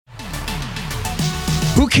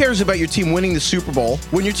Who cares about your team winning the Super Bowl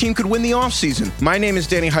when your team could win the offseason? My name is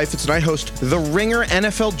Danny Heifetz, and I host the Ringer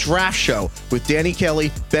NFL Draft Show with Danny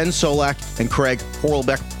Kelly, Ben Solak, and Craig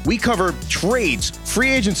Horlbeck. We cover trades,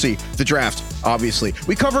 free agency, the draft, obviously.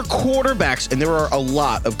 We cover quarterbacks, and there are a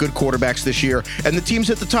lot of good quarterbacks this year. And the teams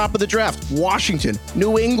at the top of the draft: Washington,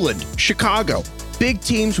 New England, Chicago. Big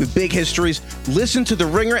teams with big histories. Listen to the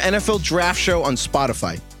Ringer NFL Draft Show on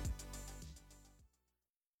Spotify.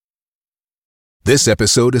 This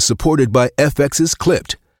episode is supported by FX's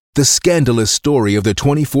Clipped, the scandalous story of the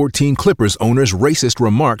 2014 Clippers owner's racist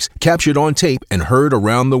remarks captured on tape and heard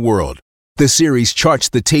around the world. The series charts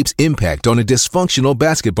the tape's impact on a dysfunctional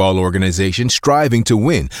basketball organization striving to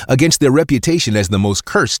win against their reputation as the most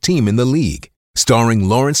cursed team in the league. Starring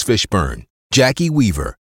Lawrence Fishburne, Jackie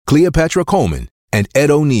Weaver, Cleopatra Coleman, and Ed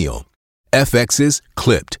O'Neill. FX's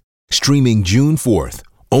Clipped, streaming June 4th,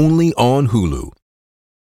 only on Hulu.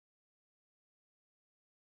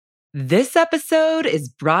 This episode is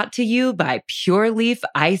brought to you by Pure Leaf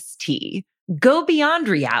Iced Tea. Go beyond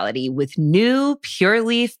reality with new Pure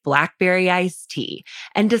Leaf Blackberry Iced Tea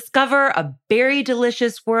and discover a berry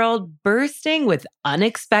delicious world bursting with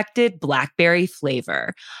unexpected blackberry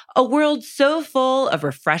flavor. A world so full of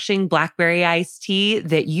refreshing blackberry iced tea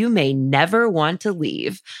that you may never want to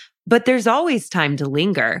leave. But there's always time to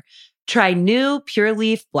linger. Try new Pure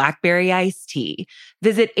Leaf Blackberry Iced Tea.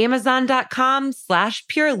 Visit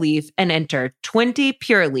Amazon.com/PureLeaf and enter 20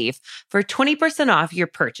 Pure Leaf for 20% off your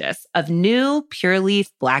purchase of new Pure Leaf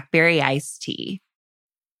Blackberry Iced Tea.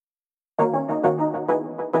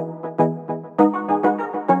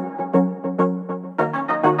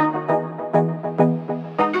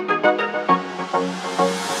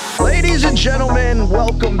 Ladies and gentlemen,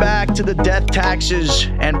 welcome back to the Death, Taxes,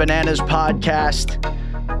 and Bananas podcast.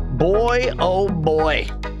 Boy, oh boy,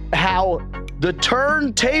 how the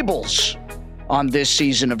turntables on this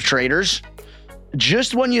season of Traitors.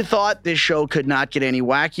 Just when you thought this show could not get any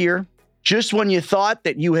wackier, just when you thought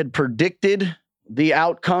that you had predicted the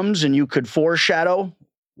outcomes and you could foreshadow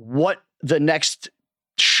what the next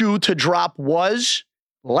shoe to drop was,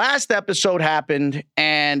 last episode happened,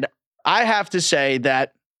 and I have to say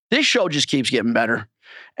that this show just keeps getting better,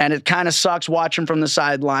 and it kind of sucks watching from the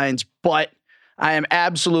sidelines, but I am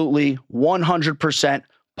absolutely 100%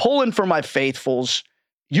 pulling for my faithfuls.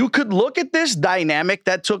 You could look at this dynamic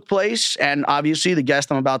that took place, and obviously the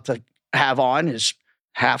guest I'm about to have on is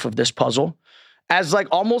half of this puzzle, as like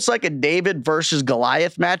almost like a David versus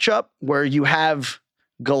Goliath matchup, where you have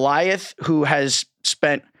Goliath, who has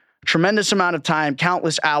spent a tremendous amount of time,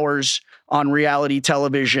 countless hours on reality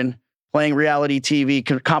television, playing reality TV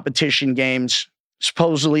competition games,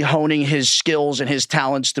 supposedly honing his skills and his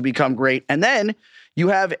talents to become great. And then you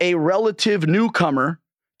have a relative newcomer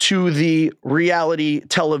to the reality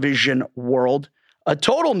television world, a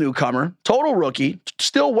total newcomer, total rookie,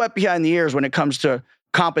 still wet behind the ears when it comes to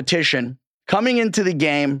competition, coming into the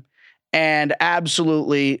game and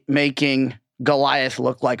absolutely making Goliath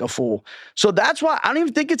look like a fool. So that's why I don't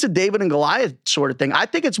even think it's a David and Goliath sort of thing. I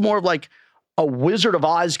think it's more of like a Wizard of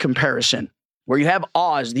Oz comparison, where you have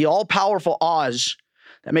Oz, the all-powerful Oz,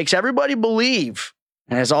 that makes everybody believe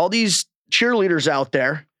and has all these cheerleaders out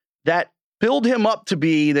there that build him up to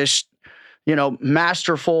be this,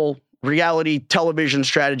 masterful reality television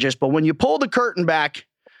strategist. But when you pull the curtain back,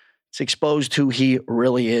 it's exposed who he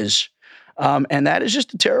really is. And that is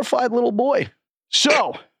just a terrified little boy.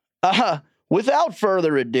 So, without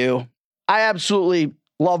further ado, I absolutely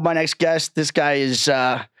love my next guest. This guy is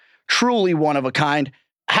truly one of a kind.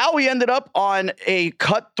 How he ended up on a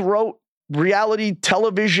cutthroat reality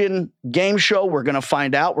television game show, we're going to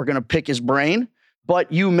find out. We're going to pick his brain.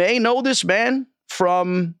 But you may know this man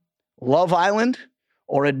from Love Island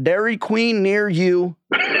or a Dairy Queen near you.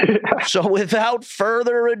 So without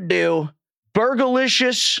further ado,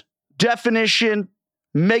 Burgalicious definition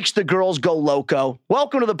makes the girls go loco.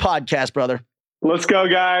 Welcome to the podcast, brother. Let's go,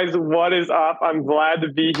 guys. What is up? I'm glad to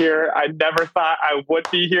be here. I never thought I would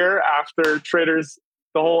be here after Traitors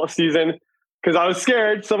the whole season, because I was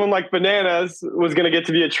scared someone like Bananas was going to get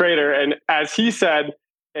to be a traitor. And as he said,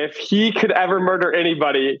 if he could ever murder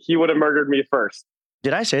anybody, he would have murdered me first.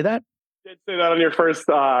 Did I say that? You did say that on your first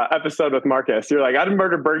episode with Marcus. You're like, I'd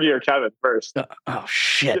murder Bergie or Kevin first. Oh,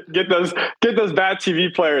 shit. Get those bad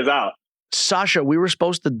TV players out. Sasha, we were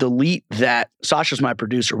supposed to delete that. Sasha's my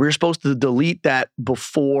producer. We were supposed to delete that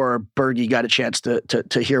before Bergie got a chance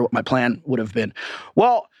to hear what my plan would have been.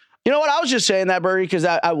 Well, you know what? I was just saying that, Bergie, because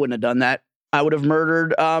I wouldn't have done that. I would have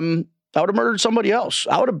murdered somebody else.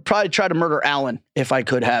 I would have probably tried to murder Alan if I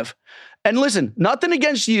could have. And listen, nothing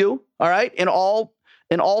against you, all right? In all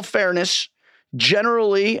fairness,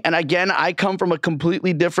 generally, and again, I come from a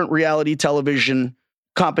completely different reality television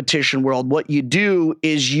competition world. What you do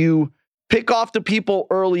is you pick off the people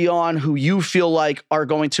early on who you feel like are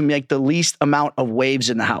going to make the least amount of waves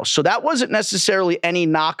in the house. So that wasn't necessarily any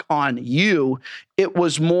knock on you. It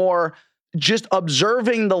was more just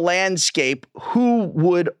observing the landscape, who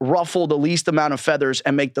would ruffle the least amount of feathers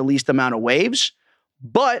and make the least amount of waves.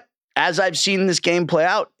 But as I've seen this game play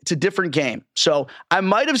out, it's a different game. So I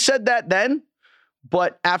might have said that then,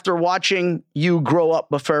 but after watching you grow up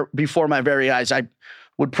before my very eyes, I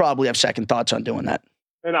would probably have second thoughts on doing that.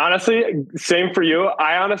 And honestly, same for you.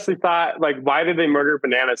 I honestly thought, like, why did they murder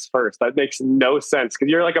Bananas first? That makes no sense, because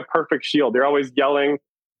you're like a perfect shield. You're always yelling.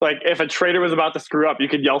 Like, if a traitor was about to screw up, you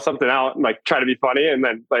could yell something out and like try to be funny, and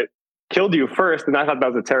then like killed you first. And I thought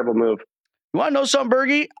that was a terrible move. You want to know something,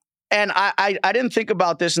 Bergie? And I didn't think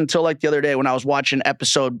about this until like the other day when I was watching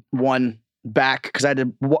episode 1 back, because I had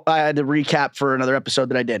to recap for another episode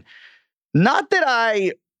that I did. Not that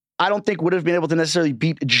I don't think would have been able to necessarily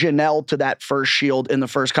beat Janelle to that first shield in the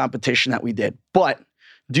first competition that we did. But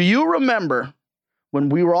do you remember when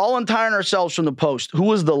we were all untying ourselves from the post, who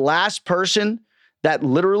was the last person that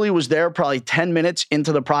literally was there probably 10 minutes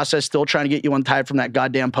into the process still trying to get you untied from that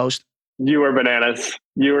goddamn post? You were Bananas.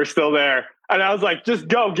 You were still there. And I was like, just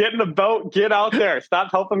go, get in the boat, get out there.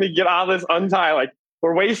 Stop helping me get out of this untie. Like,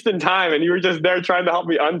 we're wasting time. And you were just there trying to help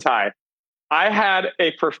me untie. I had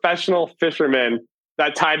a professional fisherman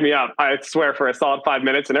that tied me up, I swear, for a solid 5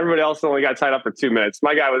 minutes. And everybody else only got tied up for 2 minutes.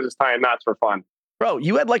 My guy was just tying knots for fun. Bro,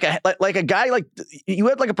 you had you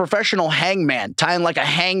had a professional hangman tying like a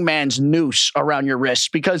hangman's noose around your wrists,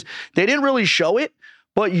 because they didn't really show it,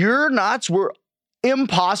 but your knots were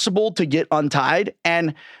impossible to get untied.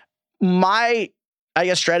 And my, I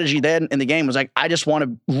guess, strategy then in the game was like, I just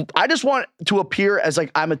want to appear as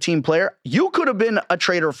like I'm a team player. You could have been a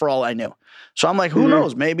traitor for all I knew. So I'm like, who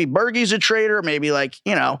knows? Maybe Bergie's a traitor. Maybe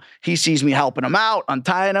he sees me helping him out,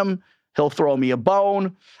 untying him. He'll throw me a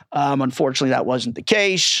bone. Unfortunately, that wasn't the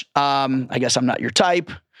case. I guess I'm not your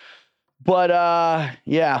type. But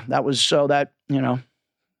yeah, that was so that,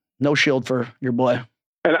 no shield for your boy.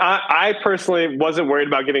 And I personally wasn't worried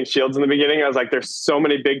about getting shields in the beginning. I was like, there's so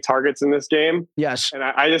many big targets in this game. Yes. And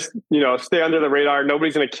I just, stay under the radar.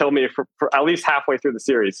 Nobody's going to kill me for at least halfway through the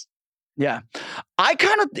series. Yeah.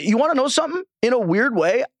 You want to know something? In a weird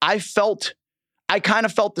way, I kind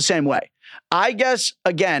of felt the same way. I guess,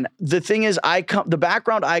 again, the thing is, the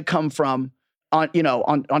background I come from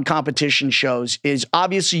on competition shows is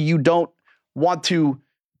obviously you don't want to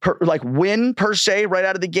win per se right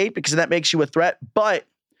out of the gate, because that makes you a threat, but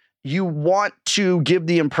you want to give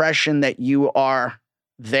the impression that you are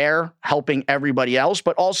there helping everybody else.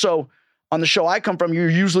 But also on the show I come from,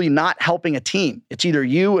 you're usually not helping a team. It's either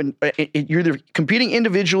you and you're either competing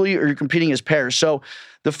individually or you're competing as pairs. So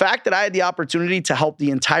the fact that I had the opportunity to help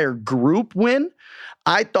the entire group win,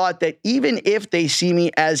 I thought that even if they see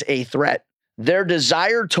me as a threat, their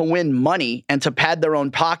desire to win money and to pad their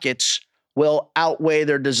own pockets will outweigh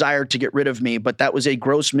their desire to get rid of me. But that was a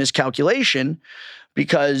gross miscalculation,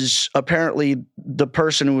 because apparently the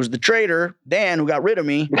person who was the traitor, Dan, who got rid of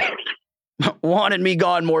me, wanted me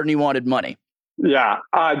gone more than he wanted money. Yeah.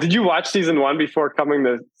 Did you watch season 1 before coming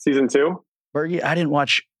to season 2? Bergie, I didn't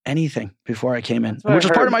watch anything before I came in, which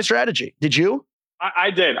was part of my strategy. Did you? I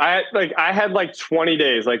did. I had 20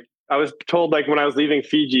 days. Like, I was told, when I was leaving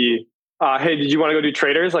Fiji, hey, did you want to go do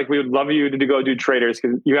Traitors? We would love you to go do Traitors,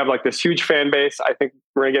 because you have this huge fan base. I think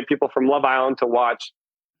we're going to get people from Love Island to watch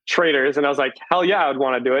Traitors. And I was like, hell yeah, I would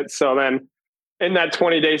want to do it. So then in that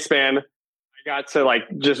 20-day span, I got to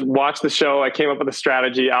just watch the show. I came up with a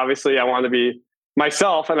strategy. Obviously, I wanted to be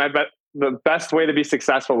myself. And I bet the best way to be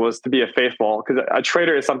successful was to be a faithful, because a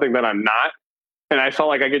traitor is something that I'm not. And I felt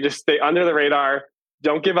like I could just stay under the radar,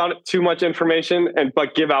 don't give out too much information,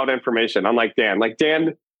 but give out information. Unlike Dan.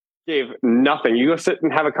 Dan gave nothing. You go sit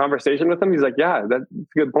and have a conversation with him. He's like, yeah, that's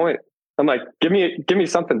a good point. I'm like, give me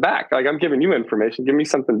something back. I'm giving you information. Give me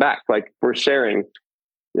something back. We're sharing,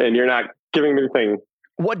 and you're not giving me anything.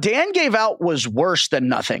 What Dan gave out was worse than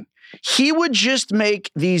nothing. He would just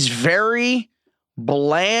make these very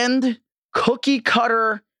bland, cookie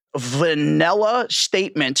cutter, vanilla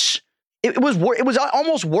statements. It was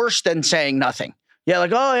almost worse than saying nothing. Yeah,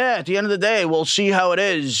 oh yeah, at the end of the day, we'll see how it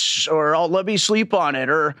is, or I'll let me sleep on it,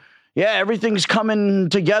 or yeah, everything's coming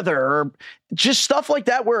together, or just stuff like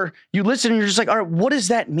that where you listen and you're just like, all right, what does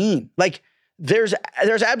that mean? There's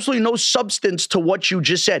absolutely no substance to what you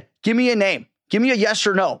just said. Give me a name. Give me a yes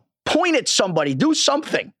or no. Point at somebody. Do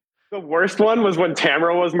something. The worst one was when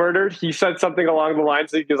Tamara was murdered. He said something along the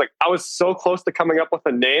lines. He was like, I was so close to coming up with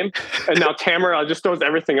a name, and now Tamara just throws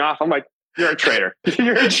everything off. I'm like, you're a traitor.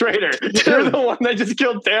 You're a traitor. You're the one that just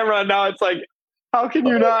killed Tamara. And now it's like, how can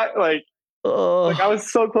you not like I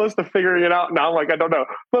was so close to figuring it out. Now I'm like, I don't know.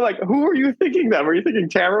 But like, who were you thinking then? Were you thinking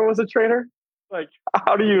Tamara was a traitor? Like,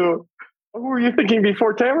 who were you thinking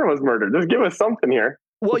before Tamara was murdered? Just give us something here.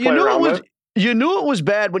 Well, you knew it was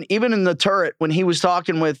bad when even in the turret, when he was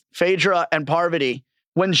talking with Phaedra and Parvati,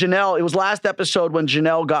 when Janelle, it was last episode when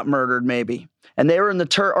Janelle got murdered, maybe. And they were in the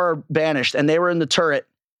turret or banished, and they were in the turret.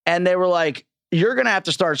 And they were like, you're going to have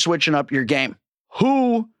to start switching up your game.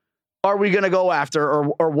 Who are we going to go after,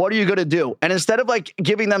 or what are you going to do? And instead of like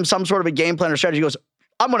giving them some sort of a game plan or strategy, he goes,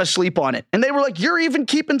 I'm going to sleep on it. And they were like, you're even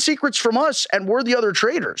keeping secrets from us, and we're the other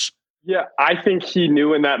traitors. Yeah, I think he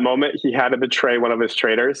knew in that moment he had to betray one of his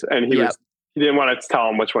traitors, and he didn't want to tell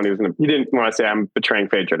him which one he was going to. He didn't want to say, I'm betraying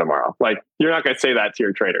Phaedra tomorrow. Like, you're not going to say that to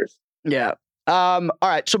your traitors. Yeah. All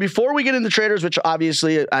right. So before we get into traitors, which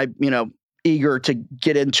obviously eager to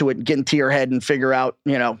get into it, get into your head and figure out,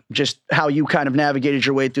 just how you kind of navigated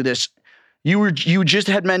your way through this. You just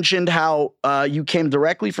had mentioned how you came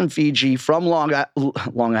directly from Fiji, from Long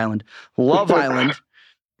Island, Love Island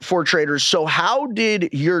for Traitors. So how did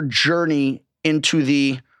your journey into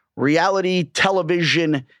the reality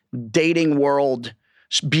television dating world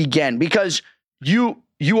begin? Because you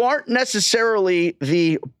aren't necessarily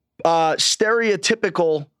the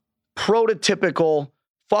stereotypical, prototypical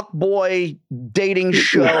fuckboy dating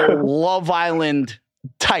show Love Island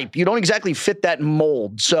type. You don't exactly fit that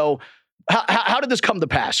mold. So how did this come to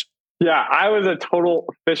pass? Yeah, I was a total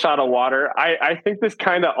fish out of water. I think this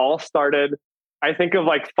kind of all started, I think of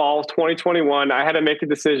like fall of 2021. I had to make a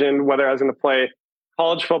decision whether I was going to play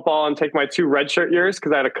college football and take my 2 redshirt years,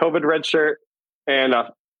 because I had a COVID redshirt and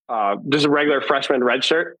just a regular freshman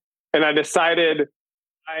redshirt. And I decided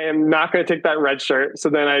I am not going to take that redshirt. So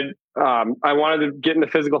then I wanted to get into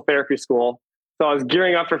physical therapy school. So I was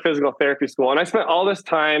gearing up for physical therapy school. And I spent all this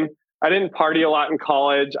time. I didn't party a lot in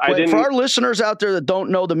college. For our listeners out there that don't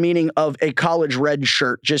know the meaning of a college red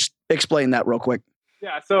shirt, just explain that real quick.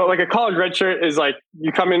 Yeah. So like a college red shirt is like,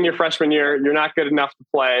 you come in your freshman year, you're not good enough to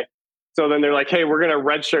play. So then they're like, hey, we're going to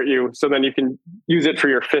redshirt you. So then you can use it for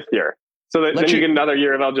your 5th year. So that then you get another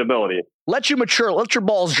year of eligibility. Let you mature. Let your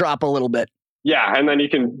balls drop a little bit. Yeah. And then you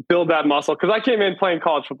can build that muscle. Cause I came in playing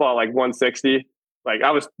college football like 160. Like I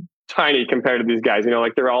was tiny compared to these guys,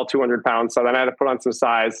 like they're all 200 pounds. So then I had to put on some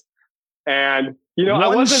size. And, I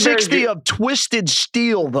wasn't 160 of twisted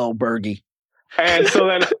steel, though, Bergie. And so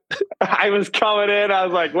then I was coming in. I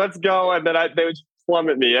was like, let's go. And then they would just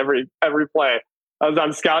plummet me every play. I was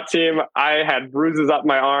on scout team. I had bruises up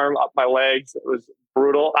my arm, up my legs. It was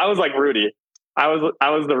brutal. I was like Rudy. I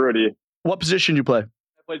was the Rudy. What position did you play?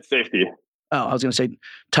 I played safety. Oh, I was going to say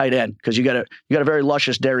tight end, because you got a very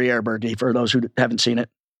luscious derriere, Bergie, for those who haven't seen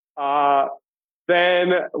it.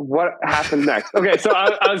 Then what happened next? Okay, so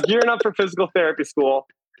I was gearing up for physical therapy school,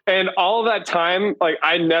 and all of that time, like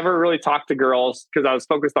I never really talked to girls because I was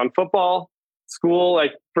focused on football, school.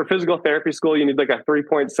 Like for physical therapy school, you need like a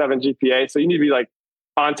 3.7 GPA, so you need to be like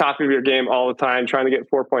on top of your game all the time, trying to get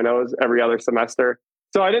 4.0s every other semester.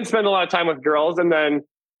 So I didn't spend a lot of time with girls, and then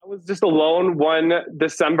I was just alone one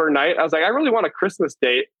December night. I was like, I really want a Christmas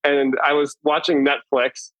date, and I was watching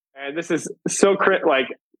Netflix, and this is so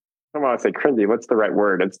I don't want to say cringy. What's the right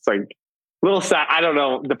word? It's like a little sad. I don't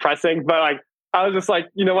know, depressing. But like, I was just like,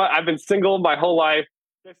 you know what? I've been single my whole life.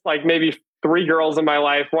 Just like maybe 3 girls in my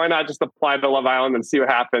life. Why not just apply to Love Island and see what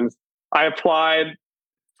happens? I applied.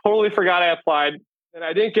 Totally forgot I applied. And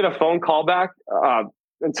I didn't get a phone call back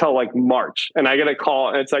until like March. And I get a call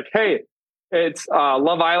and it's like, hey, it's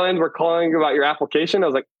Love Island. We're calling about your application. I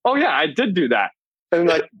was like, oh yeah, I did do that. And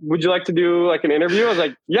like, would you like to do like an interview? I was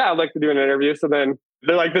like, yeah, I'd like to do an interview. So then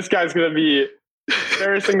they're like, this guy's going to be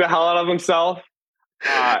embarrassing the hell out of himself.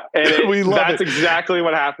 And that's exactly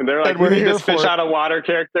what happened. They're like, we need this fish out of water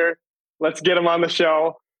character. Let's get him on the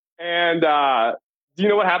show. And do you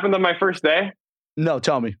know what happened on my first day? No,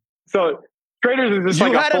 tell me. So Traitors is just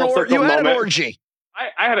like a full circle moment. You had an orgy.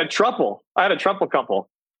 I had a trouble. I had a trouble couple.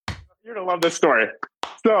 You're going to love this story.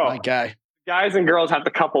 So my guy. Guys and girls have to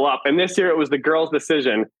couple up. And this year it was the girls'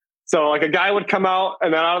 decision. So like a guy would come out,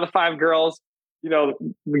 and then out of the 5 girls, the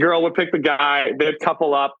girl would pick the guy, they'd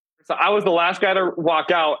couple up. So I was the last guy to walk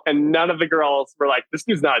out, and none of the girls were like, this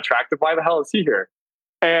dude's not attractive. Why the hell is he here?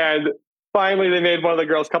 And finally they made one of the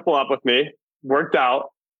girls couple up with me. Worked out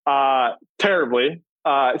terribly.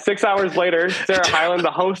 6 hours later, Sarah Hyland,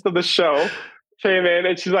 the host of the show, came in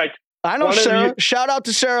and she's like, I know Sarah. Shout out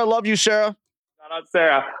to Sarah. Love you, Sarah. Shout out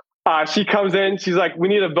Sarah. She comes in. She's like, we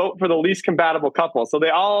need to vote for the least compatible couple. So they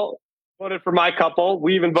all voted for my couple.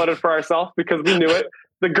 We even voted for ourselves because we knew it.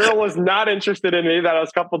 The girl was not interested in me that I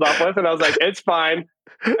was coupled up with. And I was like, it's fine.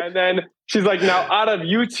 And then she's like, now out of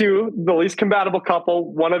you two, the least compatible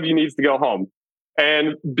couple, one of you needs to go home.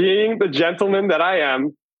 And being the gentleman that I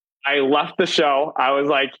am, I left the show. I was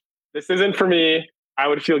like, this isn't for me. I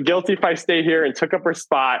would feel guilty if I stayed here and took up her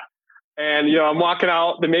spot. And, I'm walking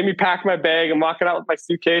out. They made me pack my bag. I'm walking out with my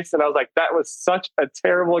suitcase. And I was like, that was such a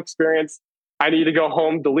terrible experience. I need to go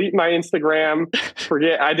home, delete my Instagram,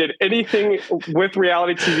 forget I did anything with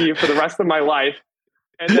reality TV for the rest of my life.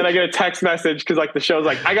 And then I get a text message because like the show's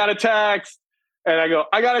like, I got a text. And I go,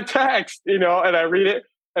 I got a text, and I read it.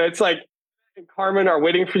 And it's like, Carmen are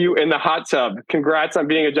waiting for you in the hot tub. Congrats on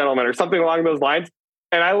being a gentleman or something along those lines.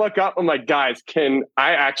 And I look up, I'm like, guys, can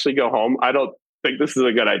I actually go home? I don't think this is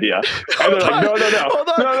a good idea. And they're like, no. Hold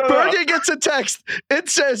on. No. Bergie gets a text. It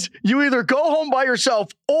says you either go home by yourself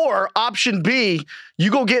or option B, you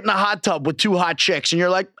go get in a hot tub with two hot chicks. And you're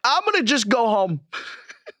like, I'm going to just go home.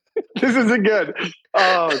 This isn't good.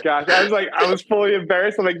 Oh gosh. I was fully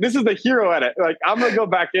embarrassed. I'm like, this is the hero edit. Like, I'm going to go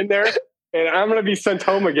back in there and I'm going to be sent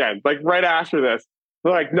home again. Like right after this.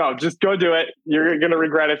 They're like, no, just go do it. You're going to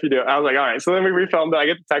regret it if you do it. I was like, all right. So then we refilmed it. I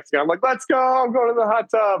get the text again. I'm like, let's go. I'm going to the hot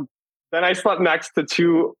tub. Then I slept next to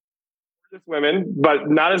two gorgeous women, but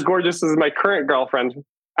not as gorgeous as my current girlfriend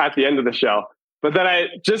at the end of the show. But then I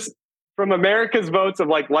just, from America's votes of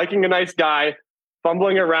like liking a nice guy,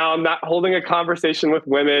 fumbling around, not holding a conversation with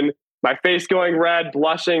women, my face going red,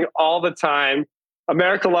 blushing all the time.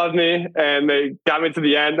 America loved me and they got me to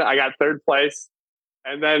the end. I got third place.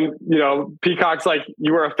 And then, Peacock's like,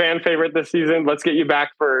 you were a fan favorite this season. Let's get you back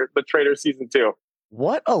for the Traitors season 2.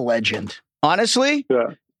 What a legend. Honestly. Yeah.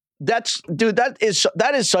 That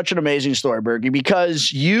is such an amazing story, Bergie,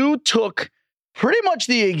 because you took pretty much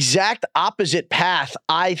the exact opposite path,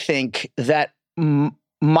 I think, that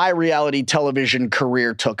my reality television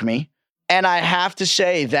career took me. And I have to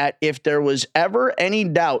say that if there was ever any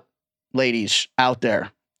doubt, ladies out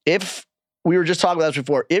there, if we were just talking about this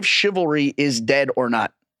before, if chivalry is dead or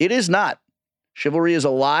not, it is not. Chivalry is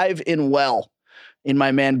alive and well in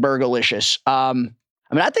my man Bergalicious.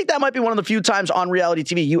 I think that might be one of the few times on reality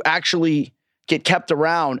TV you actually get kept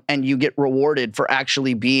around and you get rewarded for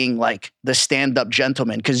actually being like the stand-up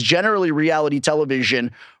gentleman. Because generally reality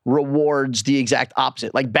television rewards the exact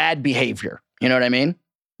opposite, like bad behavior. You know what I mean?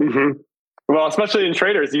 Mm-hmm. Well, especially in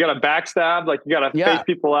Traitors, you got to backstab, like you got to fake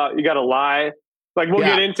people out, you got to lie. Like we'll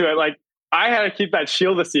get into it. Like I had to keep that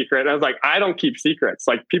shield a secret. And I was like, I don't keep secrets.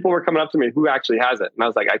 Like people were coming up to me, who actually has it? And I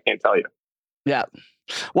was like, I can't tell you. Yeah.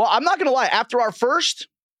 Well, I'm not going to lie. After our first,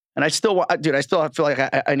 and I still feel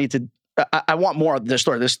like I need to, I want more of this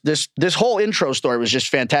story. This whole intro story was just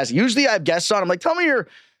fantastic. Usually I have guests on. I'm like, tell me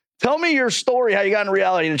your story, how you got in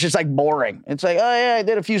reality. And it's just like boring. It's like, oh yeah, I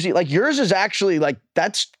did a few. Like yours is actually like,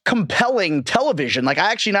 that's compelling television. Like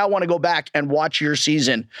I actually now want to go back and watch your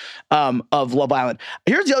season of Love Island.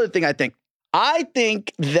 Here's the other thing I think. I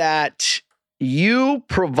think that you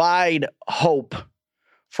provide hope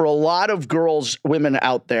for a lot of women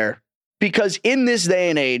out there, because in this day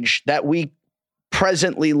and age that we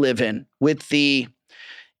presently live in, with the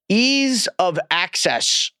ease of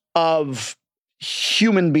access of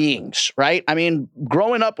human beings, right? I mean,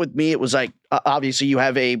 growing up with me, it was like, obviously you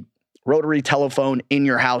have a rotary telephone in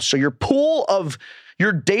your house. So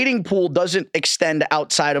your dating pool doesn't extend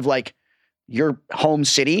outside of like your home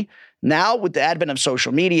city. Now with the advent of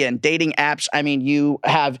social media and dating apps, I mean, you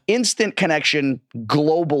have instant connection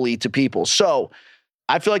globally to people. So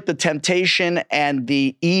I feel like the temptation and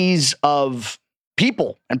the ease of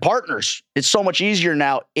people and partners, it's so much easier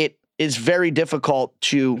now. It is very difficult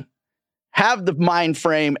to have the mind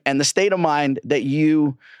frame and the state of mind that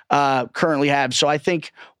you currently have. So I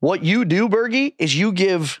think what you do, Bergie, is you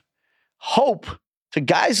give hope to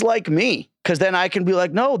guys like me, because then I can be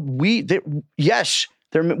like, no, we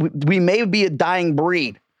may be a dying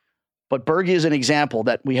breed, but Bergie is an example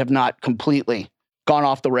that we have not completely gone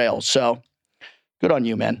off the rails. So good on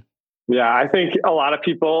you, man. Yeah, I think a lot of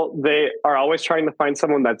people, they are always trying to find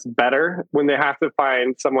someone that's better when they have to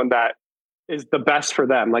find someone that is the best for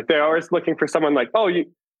them. Like they're always looking for someone like, oh,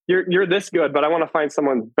 you're this good, but I want to find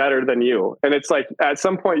someone better than you. And it's like, at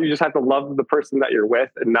some point you just have to love the person that you're with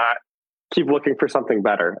and not keep looking for something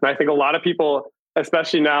better. And I think a lot of people,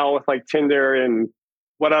 especially now with like Tinder and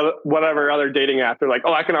whatever other dating app, they're like,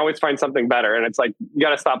 oh, I can always find something better. And it's like, you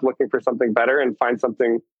got to stop looking for something better and find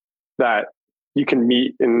something that you can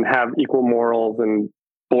meet and have equal morals and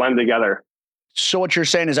blend together. So what you're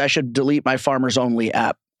saying is I should delete my Farmers Only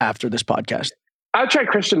app after this podcast? I'd try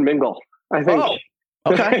Christian Mingle. I think. Oh,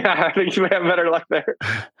 okay. I think you may have better luck there.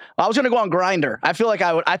 I was going to go on Grindr. I feel like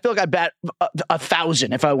I'd bet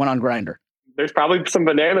 1,000 if I went on Grindr. There's probably some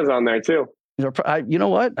bananas on there too. You know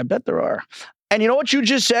what? I bet there are. And you know what you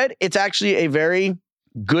just said? It's actually a very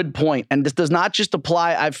good point. And this does not just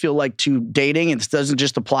apply, I feel like, to dating. And this doesn't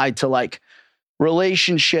just apply to like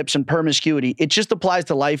relationships and promiscuity. It just applies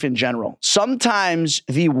to life in general. Sometimes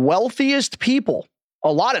the wealthiest people,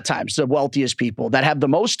 a lot of times the wealthiest people that have the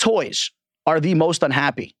most toys are the most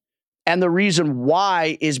unhappy. And the reason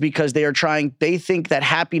why is because they think that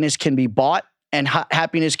happiness can be bought and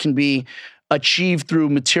happiness can be achieved through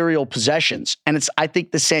material possessions. And it's, I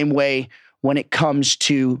think, the same way when it comes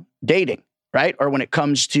to dating, right? Or when it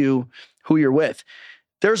comes to who you're with.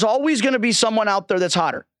 There's always going to be someone out there that's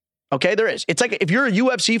hotter. Okay, there is. It's like if you're a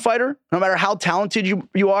UFC fighter, no matter how talented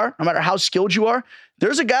you are, no matter how skilled you are,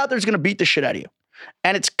 there's a guy out there that's going to beat the shit out of you.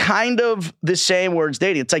 And it's kind of the same where it's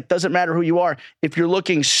dating. It's like, doesn't matter who you are. If you're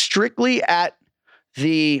looking strictly at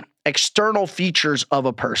the external features of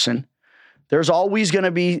a person, there's always going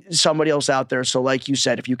to be somebody else out there. So like you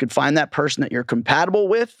said, if you could find that person that you're compatible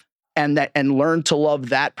with and learn to love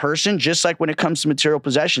that person, just like when it comes to material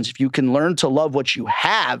possessions, if you can learn to love what you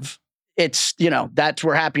have, it's, that's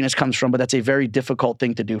where happiness comes from. But that's a very difficult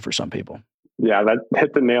thing to do for some people. Yeah, that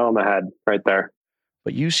hit the nail on the head right there.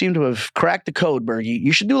 But you seem to have cracked the code, Bergie.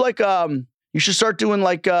 You should do you should start doing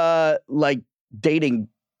like dating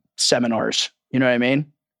seminars. You know what I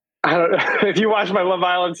mean? I don't know. If you watch my Love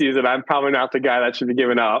Island season, I'm probably not the guy that should be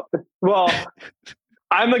giving up. Well,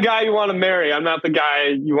 I'm the guy you want to marry. I'm not the guy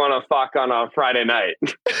you want to fuck on a Friday night.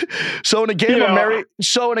 So in a game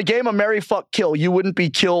of marry, fuck, kill, you wouldn't be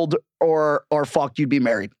killed or fucked. You'd be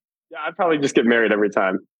married. Yeah, I'd probably just get married every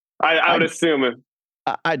time. I would assume.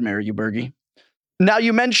 I'd marry you, Bergie. Now,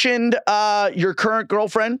 you mentioned your current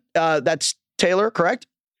girlfriend. That's Taylor, correct?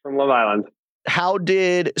 From Love Island.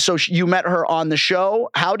 So you met her on the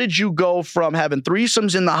show. How did you go from having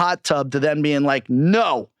threesomes in the hot tub to then being like,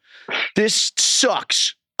 no, this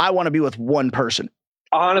sucks. I want to be with one person?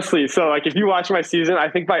 Honestly, so like if you watch my season, I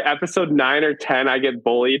think by episode 9 or 10, I get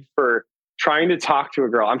bullied for trying to talk to a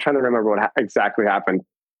girl. I'm trying to remember what exactly happened.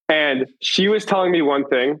 And she was telling me one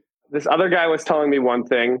thing. This other guy was telling me one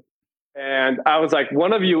thing. And I was like,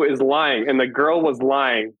 one of you is lying. And the girl was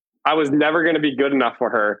lying. I was never going to be good enough for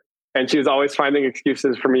her. And she was always finding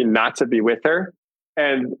excuses for me not to be with her.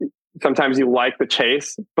 And sometimes you like the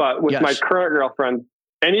chase. But with my current girlfriend,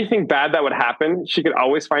 anything bad that would happen, she could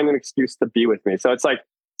always find an excuse to be with me. So it's like,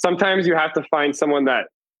 sometimes you have to find someone that,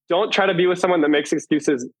 don't try to be with someone that makes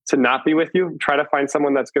excuses to not be with you. Try to find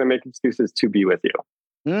someone that's going to make excuses to be with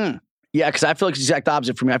you. Yeah, because I feel like it's the exact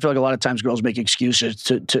opposite for me. I feel like a lot of times girls make excuses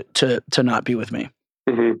to not be with me.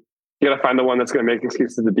 Mm-hmm. You got to find the one that's going to make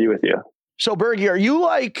excuses to be with you. So, Bergie, are you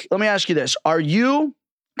like, let me ask you this. Are you,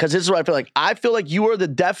 because this is what I feel like you are the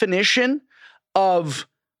definition of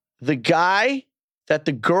the guy that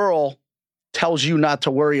the girl tells you not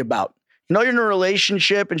to worry about. You're in a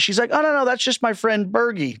relationship and she's like, oh, no, that's just my friend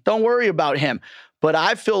Bergie. Don't worry about him. But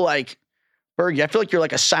I feel like, Bergie, you're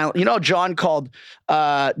like a silent, John called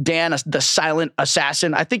Dan the silent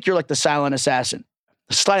assassin. I think you're like the silent assassin,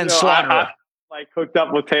 the silent slaughterer. I'm like hooked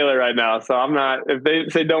up with Taylor right now. So I'm not, if they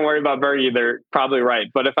say don't worry about Bergie, they're probably right.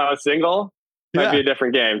 But if I was single, it might be a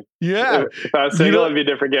different game. Yeah. If I was single, it'd be a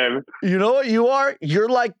different game. You know what you are? You're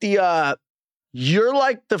like the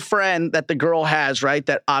friend that the girl has, right?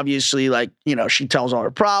 That obviously, she tells all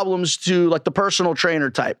her problems to, like the personal trainer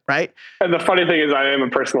type, right? And the funny thing is I am a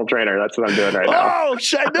personal trainer. That's what I'm doing right now. Oh,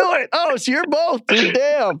 I knew it. Oh, so you're both. Dude,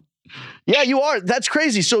 damn. Yeah, you are. That's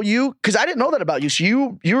crazy. So because I didn't know that about you.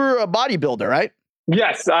 So you're a bodybuilder, right?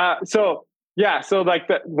 Yes. So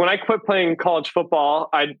when I quit playing college football,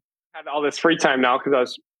 I had all this free time now because I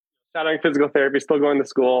was shadowing physical therapy, still going to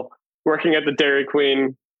school, working at the Dairy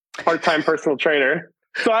Queen, part-time personal trainer.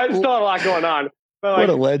 So I still had a lot going on. But what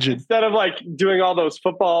a legend. Instead of doing all those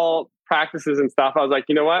football practices and stuff, I was like,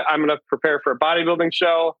 you know what? I'm going to prepare for a bodybuilding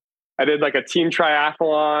show. I did a team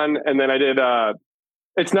triathlon, and then I did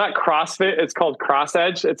it's not CrossFit, it's called Cross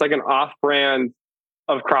Edge. It's like an off-brand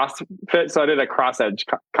of CrossFit. So I did a Cross Edge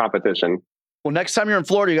competition. Well, next time you're in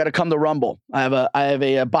Florida, you got to come to Rumble. I have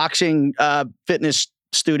a boxing fitness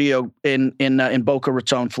studio in Boca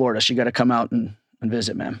Raton, Florida. So you got to come out and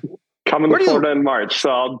visit, man. Coming to Florida in March, so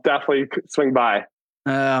I'll definitely swing by.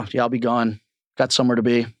 Yeah, I'll be gone. Got somewhere to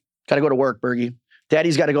be. Got to go to work, Bergie.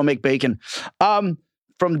 Daddy's got to go make bacon. From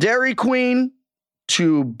Dairy Queen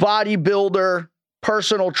to bodybuilder,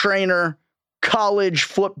 personal trainer, college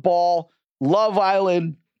football, Love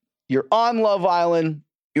Island. You're on Love Island.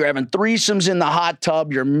 You're having threesomes in the hot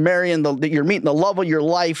tub. You're meeting the love of your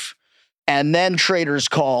life. and then Traitors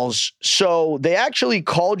calls. So they actually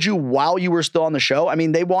called you while you were still on the show. I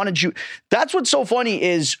mean, they wanted you. That's what's so funny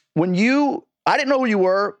is I didn't know who you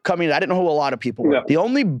were coming. I didn't know who a lot of people were. Yeah. The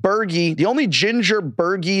only ginger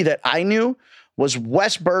Bergie that I knew was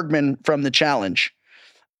Wes Bergman from The Challenge,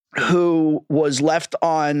 who was left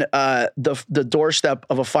on the doorstep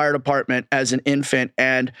of a fire department as an infant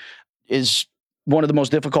and is one of the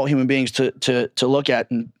most difficult human beings to look at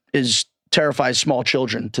and terrifies small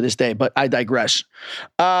children to this day. But I digress.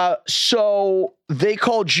 So they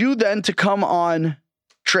called you then to come on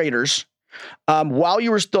Traitors while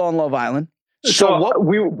you were still on Love Island. So what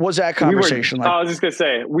was that conversation like? I was just going to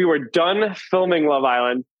say, we were done filming Love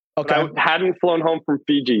Island. Okay. I hadn't flown home from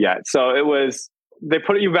Fiji yet. So they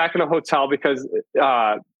put you back in a hotel because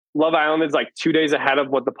Love Island is like 2 days ahead of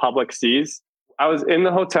what the public sees. I was in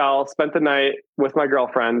the hotel, spent the night with my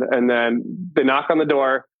girlfriend, and then they knock on the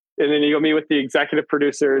door. And then you go meet with the executive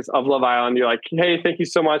producers of Love Island. You're like, hey, thank you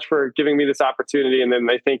so much for giving me this opportunity. And then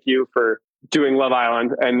they thank you for doing Love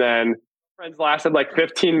Island. And then friends lasted like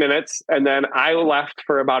 15 minutes. And then I left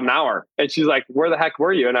for about an hour. And she's like, where the heck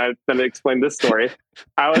were you? And I then explained this story.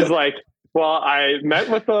 I was like, well, I met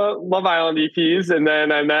with the Love Island EPs, and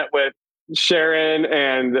then I met with Sharon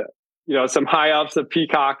and, some high ups of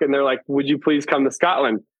Peacock. And they're like, would you please come to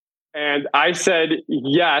Scotland? And I said,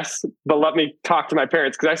 yes, but let me talk to my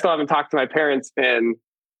parents, because I still haven't talked to my parents in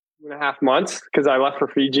 2.5 months because I left for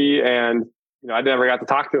Fiji, and I never got to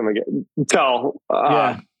talk to them again until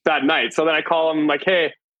that night. So then I call them like,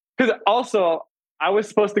 hey, because also I was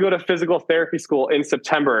supposed to go to physical therapy school in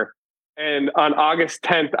September. And on August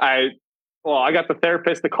 10th, I got the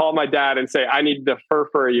therapist to call my dad and say, I need to defer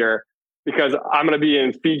for a year because I'm going to be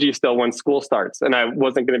in Fiji still when school starts. And I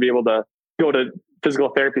wasn't going to be able to go to physical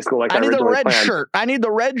therapy school like I need the red planned. shirt. I need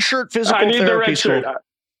the red shirt physical therapy school. Shirt.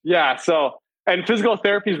 Yeah. So, and physical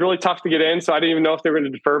therapy is really tough to get in. So I didn't even know if they were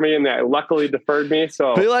going to defer me, and they luckily deferred me.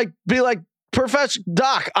 So be like, Professor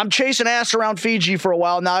Doc, I'm chasing ass around Fiji for a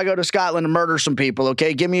while. Now I go to Scotland and murder some people.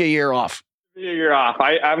 Okay. Give me a year off. You're off.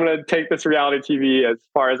 I'm going to take this reality TV as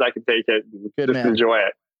far as I can take it and enjoy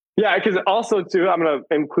it. Yeah. Because also too, I'm going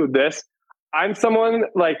to include this. I'm someone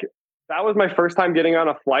like, that was my first time getting on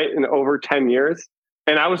a flight in over 10 years.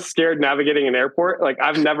 And I was scared navigating an airport. Like,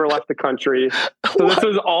 I've never left the country. So this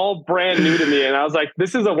was all brand new to me. And I was like,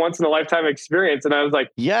 this is a once in a lifetime experience. And I was like,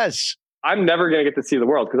 yes, I'm never going to get to see the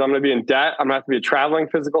world because I'm going to be in debt. I'm going to have to be a traveling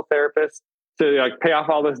physical therapist to like pay off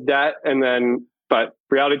all this debt. And then, but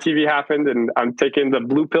reality TV happened, and I'm taking the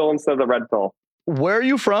blue pill instead of the red pill. Where are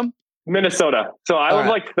you from? Minnesota. So I live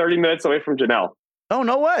like 30 minutes away from Janelle. Oh,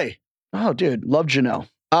 no way. Oh, dude. Love Janelle.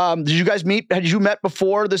 Did you guys meet? Had you met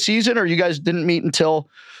before the season, or you guys didn't meet until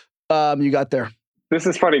you got there? This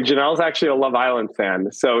is funny. Janelle's actually a Love Island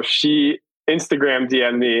fan. So she Instagram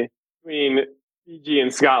DM'd me between Fiji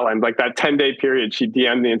and Scotland, like that 10-day period. She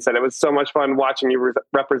DM'd me and said, it was so much fun watching you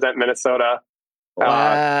represent Minnesota.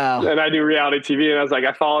 Wow. And I do reality TV. And I was like,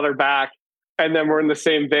 I followed her back. And then we're in the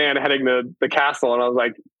same van heading to the castle. And I was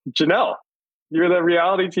like, Janelle, you're the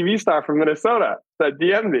reality TV star from Minnesota that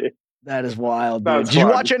DM'd me. That is wild, dude. Did you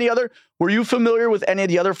watch any other? Were you familiar with any of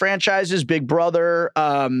the other franchises? Big Brother.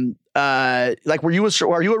 Like, are you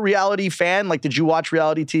a reality fan? Like, did you watch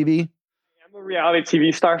reality TV? I'm a reality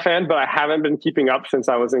TV star fan, but I haven't been keeping up since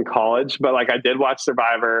I was in college. But like, I did watch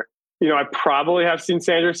Survivor. I probably have seen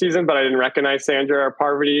Sandra's season, but I didn't recognize Sandra or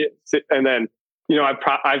Parvati. And then,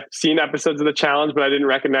 I've seen episodes of The Challenge, but I didn't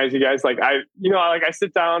recognize you guys. Like, I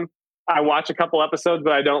sit down, I watch a couple episodes,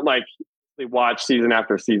 but I don't like watch season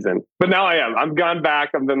after season. But now I am. I've gone back.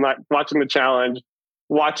 I've been like watching The Challenge,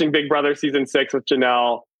 watching Big Brother season 6 with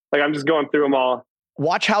Janelle. Like, I'm just going through them all.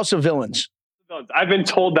 Watch House of Villains. I've been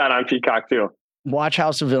told that on Peacock too. Watch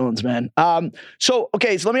House of Villains, man. So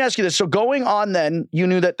let me ask you this. So going on then, you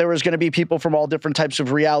knew that there was going to be people from all different types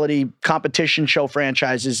of reality competition show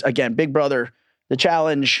franchises. Again, Big Brother, The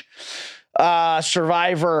Challenge,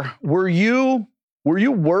 Survivor. Were you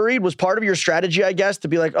worried? Was part of your strategy, I guess, to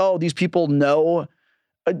be like, oh, these people know?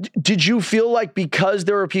 Did you feel like because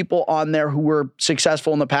there were people on there who were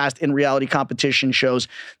successful in the past in reality competition shows,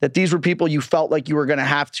 that these were people you felt like you were going to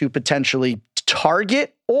have to potentially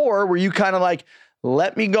target? Or were you kind of like,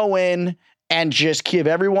 let me go in and just give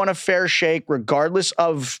everyone a fair shake, regardless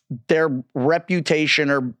of their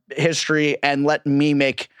reputation or history, and let me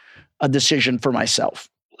make a decision for myself?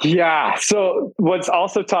 Yeah. So what's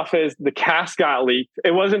also tough is the cast got leaked.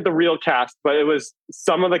 It wasn't the real cast, but it was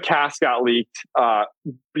some of the cast got leaked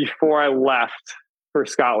before I left for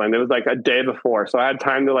Scotland. It was like a day before. So I had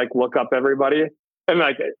time to like look up everybody. And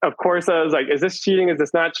like, of course, I was like, is this cheating? Is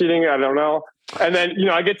this not cheating? I don't know. And then,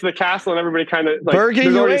 I get to the castle and everybody kind of like, Bergie,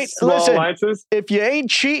 you ain't, listen, alliances. If you ain't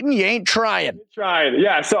cheating, you ain't trying.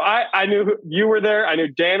 Yeah. So I knew you were there. I knew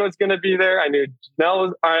Dan was going to be there. I knew Janelle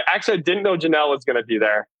was, actually, I didn't know Janelle was going to be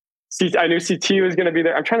there. I knew CT was going to be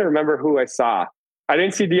there. I'm trying to remember who I saw. I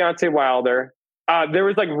didn't see Deontay Wilder. There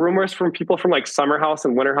was like rumors from people from like Summer House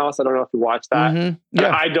and Winter House. I don't know if you watched that. Mm-hmm.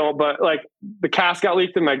 Yeah. I don't, but like the cast got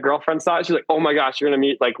leaked and my girlfriend saw it. She's like, oh my gosh, you're going to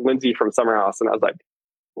meet like Lindsay from Summer House. And I was like,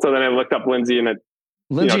 so then I looked up Lindsay and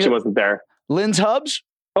she wasn't there. Linz Hubs?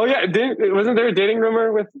 Oh yeah. Wasn't there a dating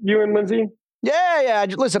rumor with you and Lindsay? Yeah.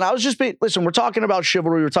 Listen, we're talking about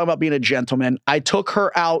chivalry. We're talking about being a gentleman. I took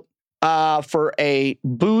her out for a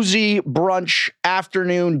boozy brunch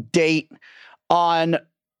afternoon date on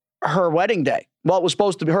her wedding day. Well, it was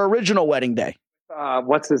supposed to be her original wedding day.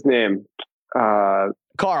 What's his name? Carl.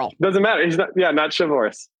 Doesn't matter. He's not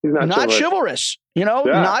chivalrous. He's not chivalrous.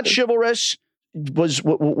 Not chivalrous.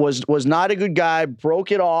 Was not a good guy.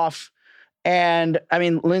 Broke it off. And I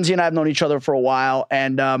mean, Lindsay and I have known each other for a while.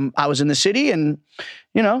 And I was in the city, and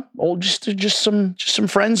just some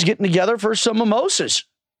friends getting together for some mimosas.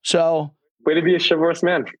 So, way to be a chivalrous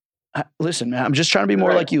man. Listen, man, I'm just trying to be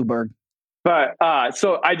more like you, Berg. But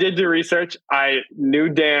so I did do research. I knew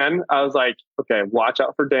Dan. I was like, okay, watch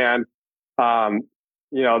out for Dan. That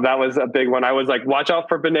was a big one. I was like, watch out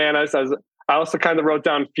for Bananas. I also kind of wrote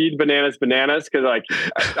down feed Bananas because like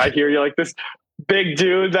I hear you're like this big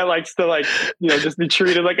dude that likes to like just be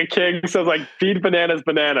treated like a king. So I was like, feed Bananas.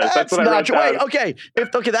 That's what I wrote down. Wait, okay.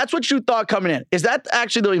 Okay, that's what you thought coming in. Is that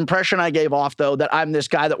actually the impression I gave off though? That I'm this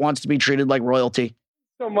guy that wants to be treated like royalty?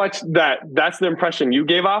 So much that's the impression you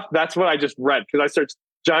gave off. That's what I just read because I searched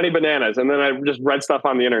Johnny Bananas and then I just read stuff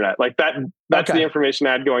on the internet. Like that's the information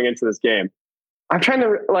I had going into this game. I'm trying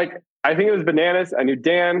to I think it was Bananas. I knew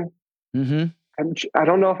Dan. Mm-hmm. I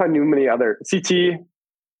don't know if I knew many other CT.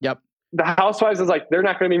 Yep. The Housewives was like, they're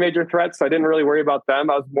not going to be major threats. So I didn't really worry about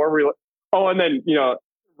them. I was more real. Oh, and then,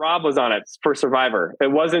 Rob was on it for Survivor.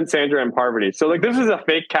 It wasn't Sandra and Parvati. So like, this is a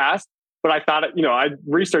fake cast, but I thought I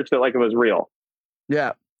researched it like it was real.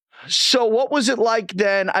 Yeah. So what was it like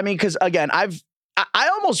then? I mean, because again, I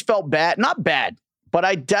almost felt bad, not bad, but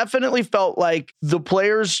I definitely felt like the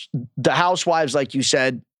players, the Housewives, like you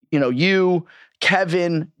said, you,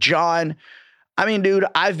 Kevin, John. I mean, dude,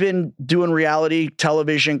 I've been doing reality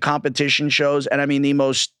television competition shows, and I mean, the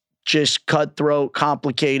most just cutthroat,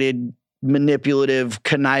 complicated, manipulative,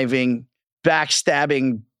 conniving,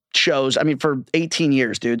 backstabbing shows. I mean, for 18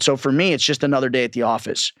 years, dude. So for me, it's just another day at the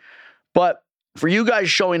office. But for you guys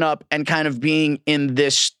showing up and kind of being in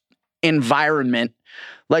this environment,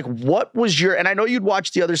 like what was and I know you'd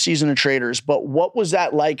watched the other season of Traitors, but what was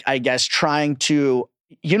that like, I guess, trying to,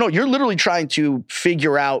 you're literally trying to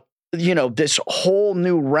figure out, this whole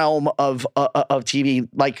new realm of TV,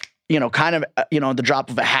 like, kind of, the drop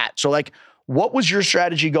of a hat. So like, what was your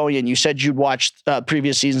strategy going in? You said you'd watched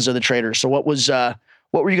previous seasons of the Traitors. So what were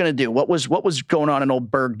you going to do? What was going on in old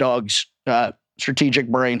Berg Dog's strategic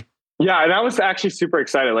brain? Yeah. And I was actually super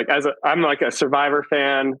excited. Like I'm like a Survivor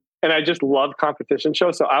fan and I just love competition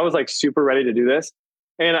shows. So I was like super ready to do this.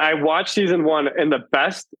 And I watched season 1 and the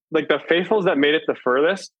best, like the faithfuls that made it the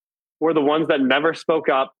furthest were the ones that never spoke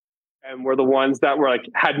up and were the ones that were like,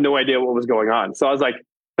 had no idea what was going on. So I was like,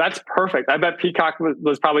 that's perfect. I bet Peacock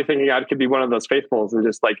was probably thinking I could be one of those faithfuls and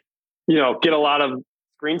just like, get a lot of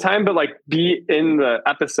screen time, but like be in the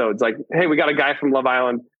episodes. Like, hey, we got a guy from Love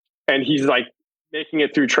Island and he's like making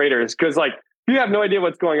it through Traitors. Cause like, if you have no idea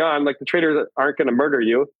what's going on, like the Traitors aren't going to murder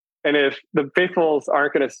you. And if the faithfuls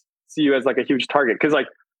aren't going to see you as like a huge target. Cause like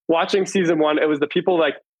watching season 1, it was the people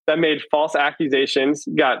like that made false accusations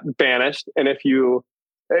got banished. And if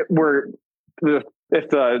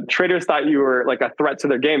the Traitors thought you were like a threat to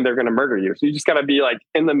their game, they're going to murder you. So you just got to be like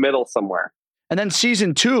in the middle somewhere. And then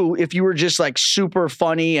season 2, if you were just like super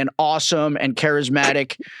funny and awesome and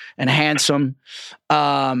charismatic and handsome,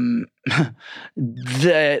 they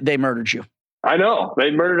murdered you. I know.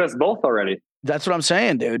 They murdered us both already. That's what I'm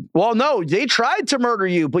saying, dude. Well, no, they tried to murder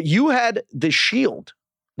you, but you had the shield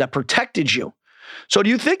that protected you. So do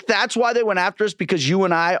you think that's why they went after us? Because you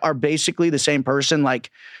and I are basically the same person,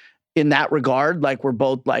 like in that regard, like we're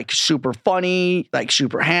both like super funny, like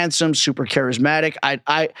super handsome, super charismatic.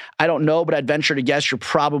 I don't know, but I'd venture to guess you're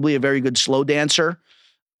probably a very good slow dancer.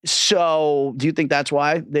 So do you think that's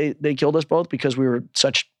why they killed us both? Because we were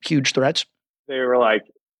such huge threats? They were like,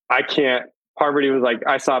 I can't. Parvati was like,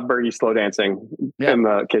 I saw Bergie slow dancing in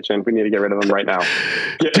the kitchen. We need to get rid of him right now.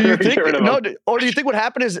 Do you think, or do you think what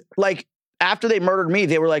happened is like, after they murdered me,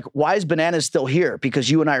 they were like, why is Bananas still here? Because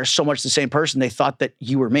you and I are so much the same person. They thought that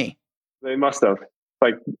you were me. They must have.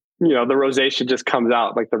 like, the rosacea just comes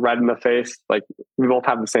out, like the red in the face. Like we both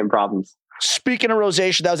have the same problems. Speaking of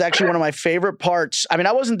rosacea, that was actually one of my favorite parts. I mean,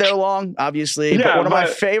 I wasn't there long, obviously, but one of my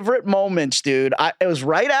favorite moments, dude, it was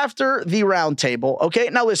right after the round table. Okay.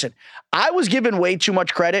 Now listen, I was given way too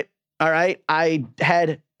much credit. All right. I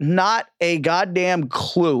had not a goddamn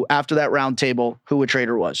clue after that round table who a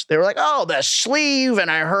traitor was. They were like, oh, the sleeve. And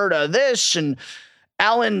I heard of this, and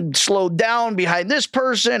Allen slowed down behind this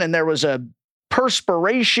person. And there was a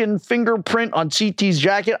perspiration fingerprint on CT's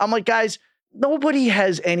jacket. I'm like, guys, nobody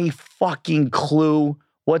has any fucking clue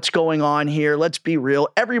what's going on here. Let's be real.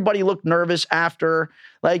 Everybody looked nervous after.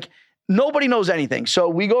 Like, nobody knows anything. So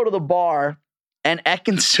we go to the bar, and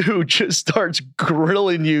Ekin-Su just starts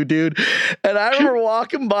grilling you, dude. And I remember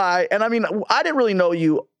walking by, and I mean, I didn't really know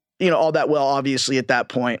you all that well, obviously, at that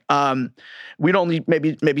point. We'd only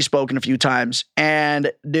maybe spoken a few times.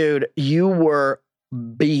 And, dude, you were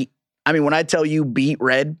beat. I mean, when I tell you beat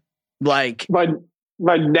red, like...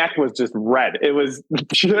 My neck was just red. It was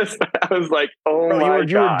just, I was like, oh my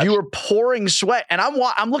God. You were pouring sweat. And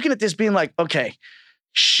I'm looking at this being like, okay,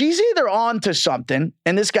 she's either on to something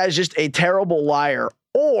and this guy's just a terrible liar,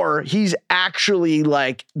 or he's actually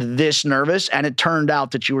like this nervous. And it turned out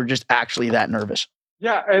that you were just actually that nervous.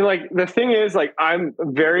 Yeah. And like, the thing is, like, I'm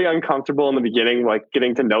very uncomfortable in the beginning, like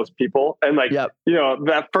getting to know people. And like,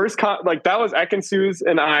 that first, that was Ekin-Su's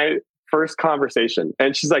and I first conversation.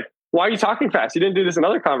 And she's like, why are you talking fast? You didn't do this in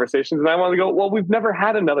other conversations. And I wanted to go, well, we've never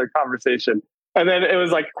had another conversation. And then it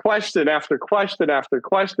was like question after question after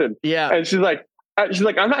question. Yeah. And she's like,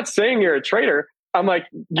 I'm not saying you're a traitor. I'm like,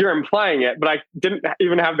 you're implying it, but I didn't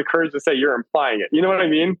even have the courage to say you're implying it. You know what I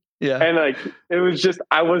mean? Yeah. And like, it was just,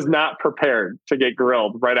 I was not prepared to get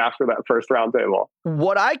grilled right after that first round table.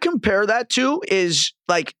 What I compare that to is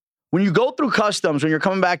like when you go through customs, when you're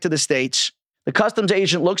coming back to the States, the customs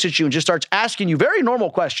agent looks at you and just starts asking you very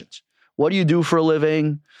normal questions. What do you do for a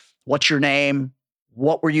living? What's your name?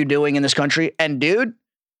 What were you doing in this country? And dude,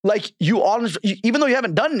 like even though you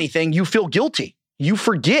haven't done anything, you feel guilty. You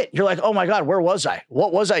forget. You're like, oh my God, where was I?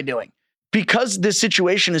 What was I doing? Because this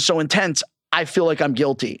situation is so intense, I feel like I'm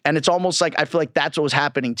guilty. And it's almost like, I feel like that's what was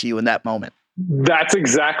happening to you in that moment. That's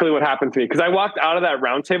exactly what happened to me. Because I walked out of that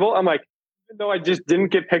round table. I'm like, even though I just didn't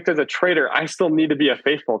get picked as a traitor, I still need to be a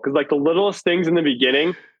faithful. Because like the littlest things in the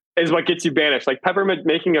beginning is what gets you banished. Like Peppermint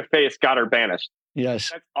making a face got her banished.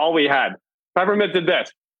 Yes. That's all we had. Peppermint did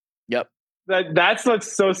this. Yep. That's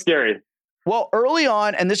what's so scary. Well, early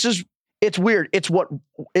on, and it's weird. It's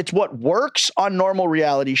what works on normal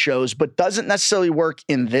reality shows, but doesn't necessarily work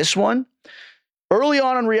in this one. Early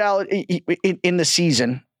on in reality, in the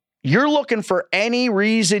season, you're looking for any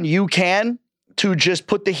reason you can to just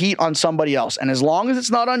put the heat on somebody else. And as long as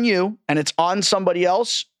it's not on you and it's on somebody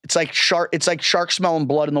else, it's like shark smelling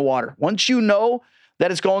blood in the water. Once you know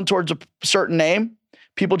that it's going towards a certain name,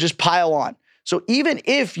 people just pile on. So even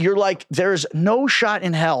if you're like, there's no shot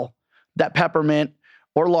in hell that Peppermint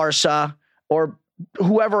or Larsa or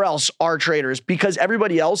whoever else are traitors, because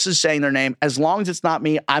everybody else is saying their name, as long as it's not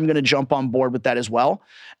me, I'm going to jump on board with that as well.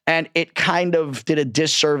 And it kind of did a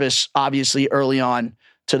disservice, obviously, early on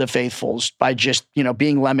to the faithfuls by just,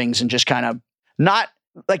 being lemmings and just kind of not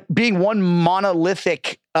like being one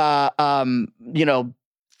monolithic, thought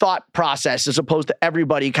process, as opposed to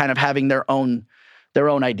everybody kind of having their own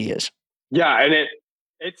ideas. Yeah. And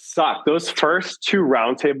it sucked. Those first two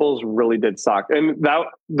roundtables really did suck. And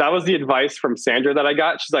that was the advice from Sandra that I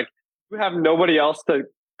got. She's like, you have nobody else to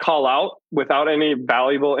call out without any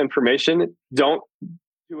valuable information. Don't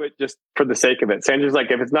do it just for the sake of it. Sandra's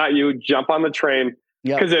like, if it's not you, jump on the train.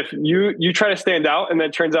 Because if you try to stand out and then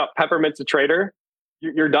it turns out Peppermint's a traitor,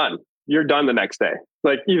 you're done. You're done the next day.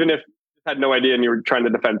 Like, even if you had no idea and you were trying to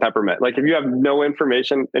defend Peppermint, like if you have no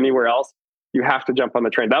information anywhere else, you have to jump on the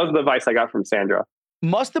train. That was the advice I got from Sandra.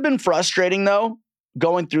 Must have been frustrating though,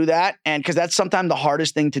 going through that. And because that's sometimes the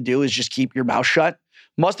hardest thing to do is just keep your mouth shut.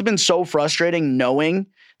 Must have been so frustrating knowing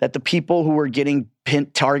that the people who were getting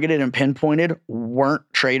targeted and pinpointed weren't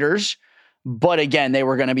traitors. But again, they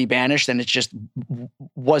were going to be banished, and it just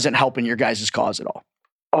wasn't helping your guys' cause at all.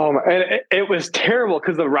 And it was terrible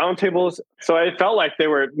because the roundtables, so it felt like they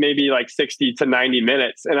were maybe like 60 to 90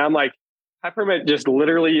 minutes. And I'm like, Peppermint just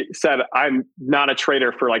literally said, I'm not a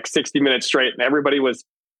traitor for like 60 minutes straight. And everybody was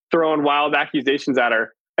throwing wild accusations at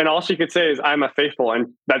her. And all she could say is, I'm a faithful.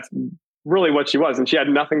 And that's really what she was. And she had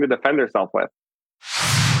nothing to defend herself with.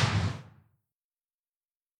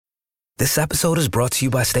 This episode is brought to you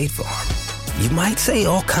by State Farm. You might say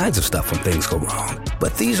all kinds of stuff when things go wrong,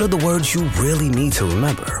 but these are the words you really need to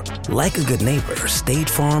remember. Like a good neighbor, State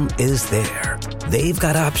Farm is there. They've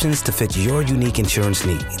got options to fit your unique insurance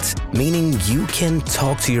needs, meaning you can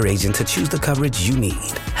talk to your agent to choose the coverage you need,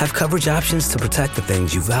 have coverage options to protect the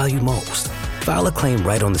things you value most, file a claim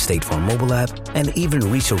right on the State Farm mobile app, and even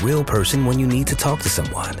reach a real person when you need to talk to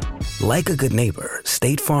someone. Like a good neighbor,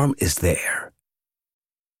 State Farm is there.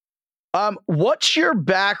 What's your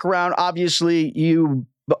background? Obviously, you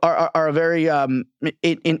are a very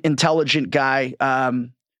intelligent guy.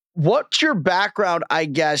 What's your background, I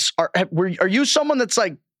guess? Are you someone that's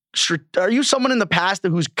like, are you someone in the past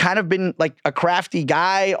who's kind of been like a crafty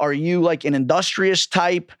guy? Are you like an industrious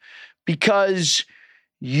type? Because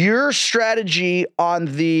your strategy on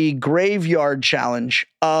the graveyard challenge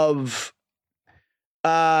of,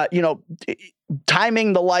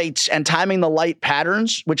 timing the lights and timing the light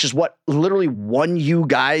patterns, which is what literally won you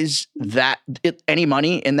guys any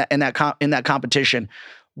money in that competition.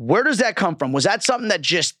 Where does that come from? Was that something that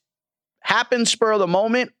just happened spur of the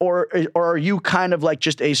moment, or are you kind of like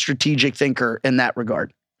just a strategic thinker in that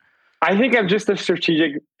regard? I think I'm just a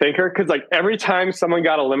strategic thinker because like every time someone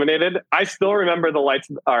got eliminated, I still remember the lights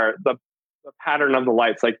are the pattern of the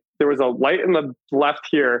lights. Like there was a light in the left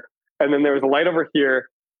here, and then there was a light over here,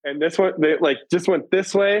 and this one they like just went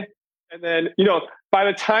this way. And then, by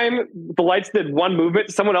the time the lights did one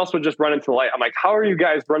movement, someone else would just run into the light. I'm like, how are you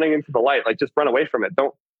guys running into the light? Like just run away from it.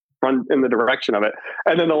 Don't run in the direction of it.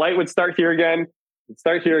 And then the light would start here again,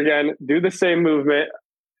 do the same movement,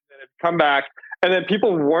 and then it'd come back. And then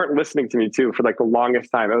people weren't listening to me too for like the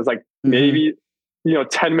longest time. It was like maybe,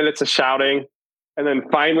 10 minutes of shouting. And then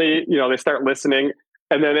finally, they start listening.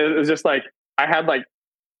 And then it was just like, I had like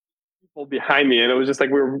people behind me and it was just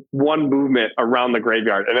like, we were one movement around the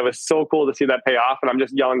graveyard. And it was so cool to see that pay off. And I'm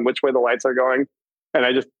just yelling which way the lights are going. And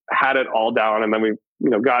I just had it all down. And then we,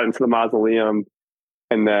 got into the mausoleum.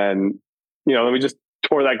 And then, then we just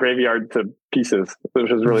tore that graveyard to pieces,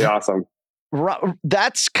 which was really awesome.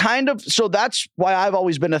 That's that's why I've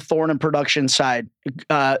always been a thorn in production side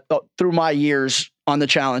through my years on the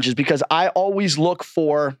challenges, because I always look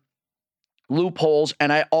for loopholes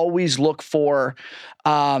and I always look for,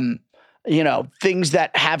 things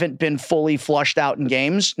that haven't been fully flushed out in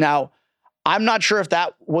games. Now, I'm not sure if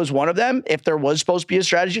that was one of them, if there was supposed to be a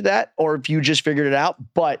strategy to that, or if you just figured it out,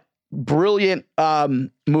 but brilliant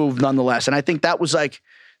move nonetheless. And I think that was like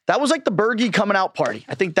the Bergie coming out party.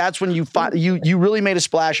 I think that's when you really made a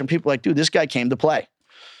splash and people were like, dude, this guy came to play.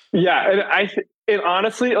 Yeah. And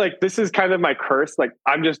honestly, like this is kind of my curse. Like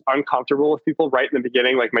I'm just uncomfortable with people right in the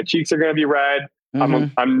beginning. Like my cheeks are going to be red.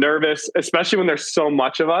 I'm nervous, especially when there's so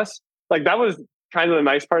much of us. Like that was kind of the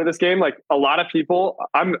nice part of this game. Like a lot of people,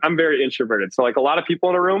 I'm very introverted. So like a lot of people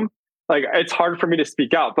in a room, like it's hard for me to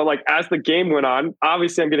speak out. But like as the game went on,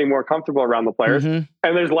 obviously I'm getting more comfortable around the players and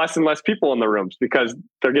there's less and less people in the rooms because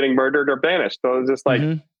they're getting murdered or banished. So it was just like,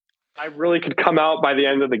 I really could come out by the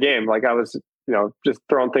end of the game. Like I was, just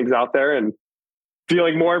throwing things out there and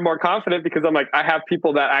feeling more and more confident because I'm like, I have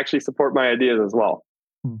people that actually support my ideas as well.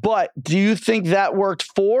 But do you think that worked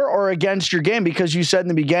for or against your game? Because you said in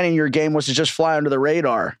the beginning, your game was to just fly under the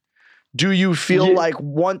radar. Do you feel like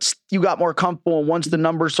once you got more comfortable and once the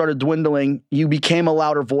numbers started dwindling, you became a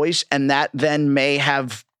louder voice, and that then may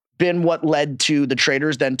have been what led to the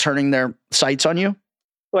Traitors then turning their sights on you?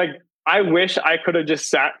 Like, I wish I could have just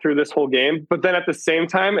sat through this whole game. But then at the same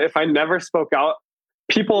time, if I never spoke out,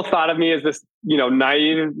 people thought of me as this,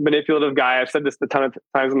 naive, manipulative guy. I've said this a ton of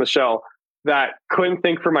times on the show that couldn't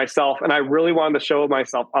think for myself. And I really wanted to show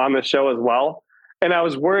myself on the show as well. And I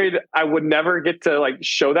was worried I would never get to like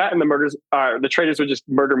show that, and the Traitors would just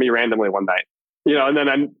murder me randomly one night, and then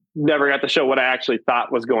I never got to show what I actually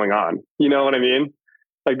thought was going on. You know what I mean?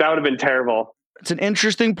 Like that would have been terrible. It's an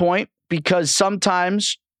interesting point because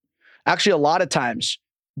sometimes, actually a lot of times,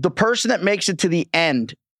 the person that makes it to the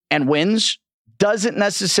end and wins doesn't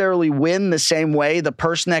necessarily win the same way the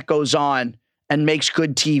person that goes on and makes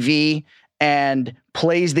good TV and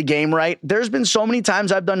plays the game right. There's been so many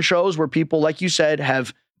times I've done shows where people, like you said,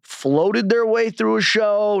 have floated their way through a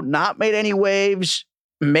show, not made any waves,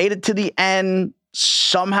 made it to the end,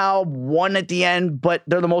 somehow won at the end, but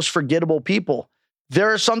they're the most forgettable people.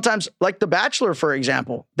 There are sometimes, like The Bachelor, for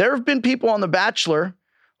example, there have been people on The Bachelor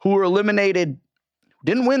who were eliminated,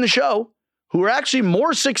 didn't win the show, who are actually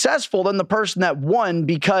more successful than the person that won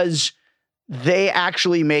because they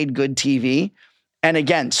actually made good TV. And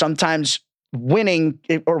again, sometimes winning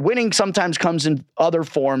sometimes comes in other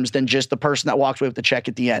forms than just the person that walks away with the check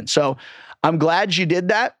at the end. So I'm glad you did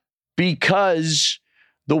that, because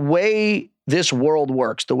the way this world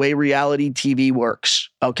works, the way reality TV works,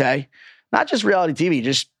 okay? Not just reality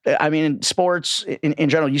TV, in sports in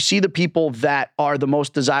general, you see the people that are the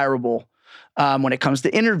most desirable when it comes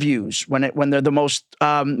to interviews, when they're the most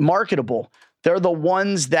marketable. They're the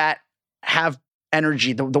ones that have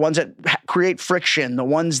energy, the ones that create friction, the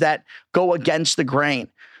ones that go against the grain.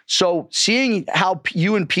 So seeing how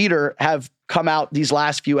you and Peter have come out these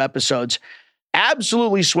last few episodes,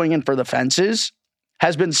 absolutely swinging for the fences,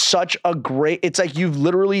 has been such a great, it's like you've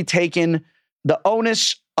literally taken the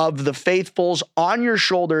onus of the faithfuls on your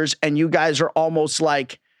shoulders, and you guys are almost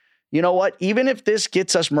like, you know what, even if this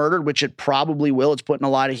gets us murdered, which it probably will, it's putting a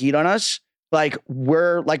lot of heat on us, like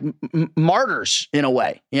we're like martyrs in a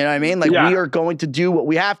way. You know what I mean? Like we are going to do what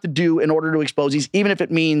we have to do in order to expose these, even if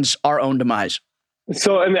it means our own demise.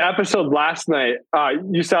 So in the episode last night,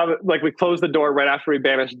 you saw like we closed the door right after we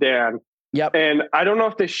banished Dan. Yep. And I don't know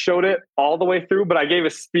if they showed it all the way through, but I gave a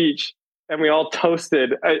speech and we all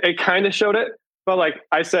toasted. It kind of showed it, but like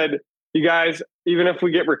I said, you guys, even if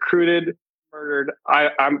we get recruited, murdered,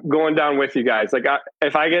 I'm going down with you guys. Like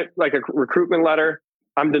if I get like a recruitment letter,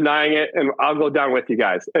 I'm denying it and I'll go down with you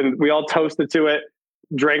guys. And we all toasted to it,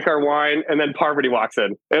 drank our wine, and then Parvati walks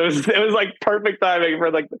in. It was like perfect timing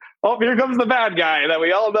for like, oh, here comes the bad guy that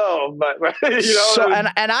we all know. But you know, so and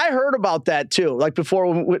I heard about that too. Like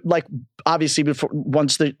before, like obviously before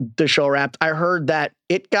once the show wrapped, I heard that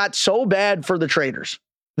it got so bad for the Traitors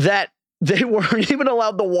that they weren't even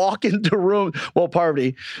allowed to walk into a room. Well,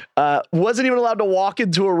 Parvati wasn't even allowed to walk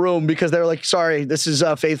into a room because they were like, sorry, this is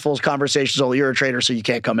Faithful's conversations only. You're a traitor, so you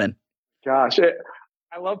can't come in. Gosh,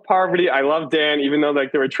 I love Parvati. I love Dan, even though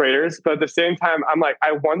like they were traitors. But at the same time, I'm like,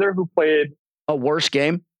 I wonder who played a worse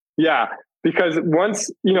game. Yeah, because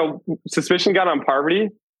once, you know, suspicion got on Parvati,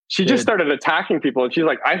 she just started attacking people. And she's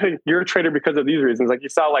like, I think you're a traitor because of these reasons. Like you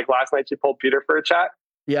saw like last night, she pulled Peter for a chat.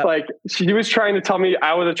 Yeah. Like she was trying to tell me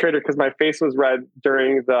I was a traitor because my face was red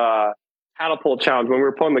during the catapult challenge. When we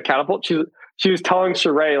were pulling the catapult, she was telling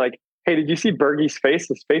Sheree like, hey, did you see Bergie's face?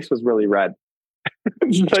 His face was really red.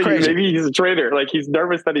 Like, maybe he's a traitor. Like he's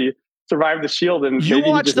nervous that he survived the shield and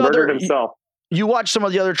maybe he just murdered himself. You watch some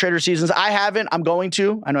of the other Traitor seasons. I haven't. I'm going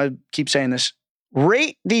to. I know I keep saying this.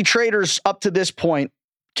 Rate the Traitors up to this point,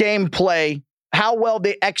 gameplay, how well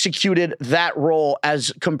they executed that role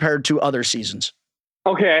as compared to other seasons.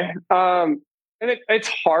 Okay. And it's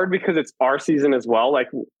hard because it's our season as well. Like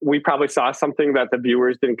we probably saw something that the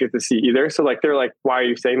viewers didn't get to see either. So like, they're like, why are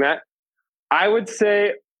you saying that? I would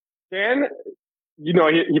say Dan, you know,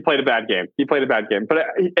 he played a bad game. He played a bad game, but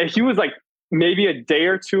he was like maybe a day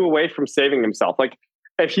or two away from saving himself. Like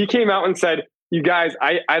if he came out and said, you guys,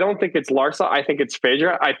 I don't think it's Larsa. I think it's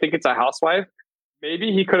Phaedra. I think it's a housewife.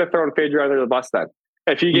 Maybe he could have thrown Phaedra under the bus then.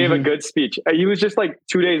 If he gave a good speech, he was just like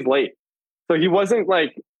 2 days late. So he wasn't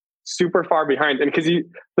like super far behind. And because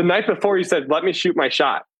the night before he said, let me shoot my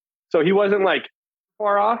shot. So he wasn't like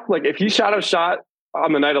far off. Like if he shot a shot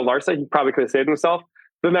on the night of Larsa, he probably could have saved himself.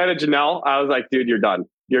 The night of Janelle, I was like, dude, you're done.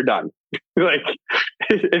 You're done. Like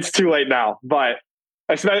it's too late now. But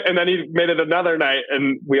and then he made it another night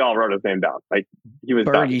and we all wrote his name down. Like he was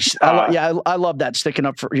Bergie. I love that.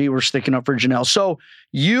 You were sticking up for Janelle. So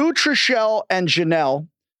you, Trishelle, and Janelle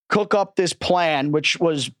cook up this plan, which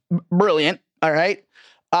was brilliant. All right.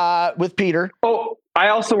 With Peter. Oh, I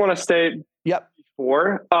also want to say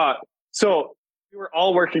before. So we were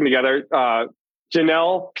all working together.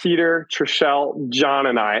 Janelle, Peter, Trishelle, John,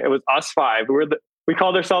 and I. It was us five. We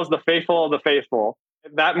called ourselves the Faithful of the Faithful.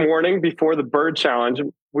 That morning before the bird challenge,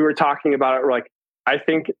 we were talking about it. We're like, I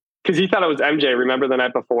think, because he thought it was MJ. Remember the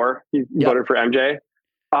night before he voted for MJ?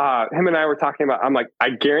 Him and I were talking about, I'm like, I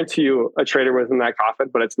guarantee you a traitor was in that coffin,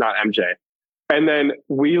 but it's not MJ. And then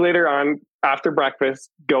we later on, after breakfast,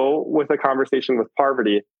 go with a conversation with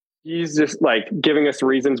Parvati. He's just like giving us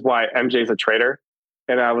reasons why MJ is a traitor.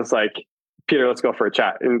 And I was like, Peter, let's go for a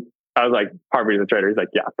chat. And I was like, Parvati's a traitor. He's like,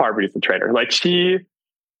 yeah, Parvati's a traitor. Like she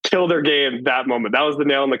killed her game that moment. That was the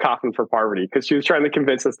nail in the coffin for Parvati because she was trying to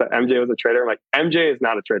convince us that MJ was a traitor. I'm like, MJ is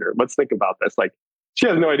not a traitor. Let's think about this. Like she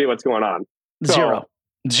has no idea what's going on. So,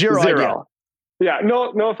 Zero idea. Yeah.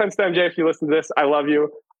 No offense to MJ. If you listen to this, I love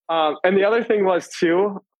you. And the other thing was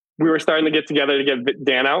too, we were starting to get together to get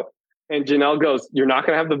Dan out. And Janelle goes, you're not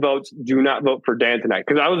going to have the votes. Do not vote for Dan tonight.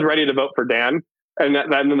 Because I was ready to vote for Dan. And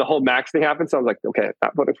then the whole Max thing happened. So I was like, okay,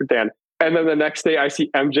 not voting for Dan. And then the next day I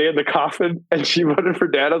see MJ in the coffin and she voted for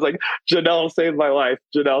Dan. I was like, Janelle saved my life.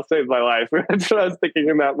 Janelle saved my life. That's what I was thinking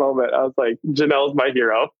in that moment. I was like, Janelle's my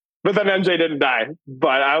hero. But then MJ didn't die.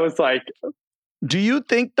 But I was like... Do you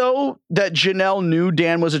think, though, that Janelle knew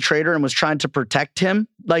Dan was a traitor and was trying to protect him,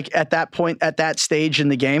 like at that point, at that stage in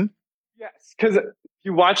the game? Yes, because if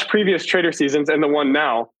you watch previous traitor seasons and the one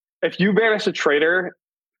now, if you banish a traitor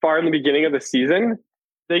far in the beginning of the season,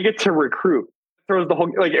 they get to recruit. Throws the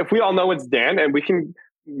whole, like if we all know it's Dan and we can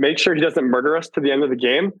make sure he doesn't murder us to the end of the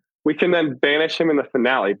game, we can then banish him in the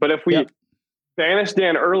finale. But if we banish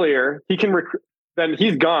Dan earlier, he can recruit. Then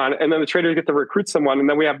he's gone, and then the traitors get to recruit someone, and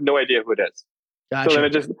then we have no idea who it is. Gotcha. So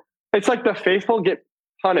then it's like the faithful get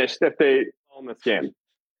punished if they own this game.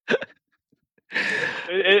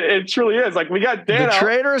 It truly is. Like, we got Dan the out.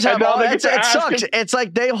 Traitors have all, it sucks. It's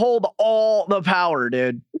like they hold all the power,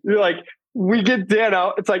 dude. You're like, we get Dan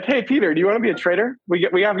out. It's like, hey, Peter, do you want to be a traitor?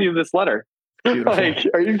 We have you this letter. Like,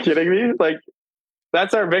 are you kidding me? Like,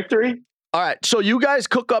 that's our victory. All right, so you guys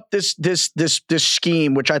cook up this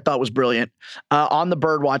scheme, which I thought was brilliant, on the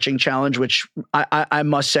bird watching challenge, which I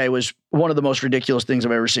must say was one of the most ridiculous things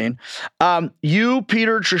I've ever seen. You,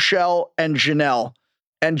 Peter, Trishelle, and Janelle.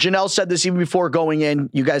 And Janelle said this even before going in.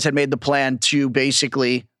 You guys had made the plan to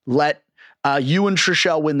basically let you and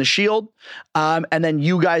Trishelle win the shield, and then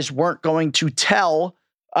you guys weren't going to tell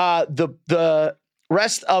the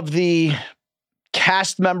rest of the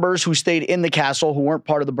cast members who stayed in the castle, who weren't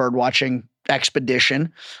part of the bird watching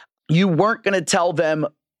expedition. You weren't going to tell them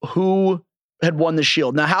who had won the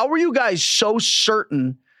shield. Now, how were you guys so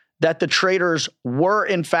certain that the traitors were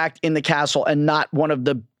in fact in the castle and not one of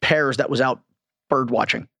the pairs that was out bird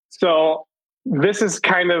watching? So this is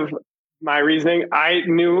kind of my reasoning. I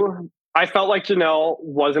felt like Janelle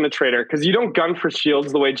wasn't a traitor, because you don't gun for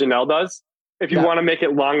shields the way Janelle does if you want to make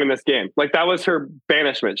it long in this game. Like, that was her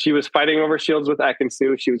banishment. She was fighting over shields with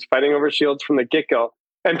Ekansu. She was fighting over shields from the get-go.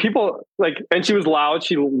 And people and she was loud.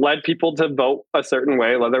 She led people to vote a certain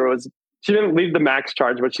way. She didn't lead the max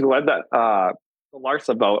charge, but she led that the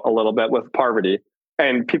Larsa vote a little bit with Parvati,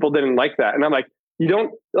 and people didn't like that. And I'm like, you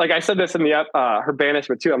don't, like I said this in the her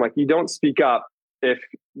banishment too. I'm like, you don't speak up if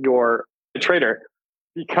you're a traitor,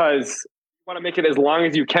 because you want to make it as long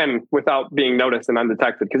as you can without being noticed and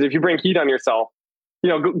undetected. Because if you bring heat on yourself,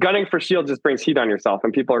 gunning for shield just brings heat on yourself,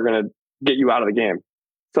 and people are going to get you out of the game.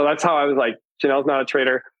 So that's how I was like, Janelle's not a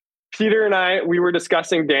traitor. Peter and we were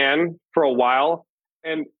discussing Dan for a while.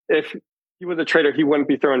 And if he was a traitor, he wouldn't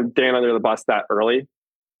be throwing Dan under the bus that early.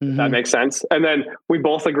 Mm-hmm. That makes sense. And then we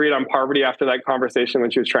both agreed on Parvati after that conversation when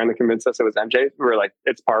she was trying to convince us it was MJ. We were like,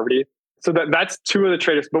 it's Parvati. So that's two of the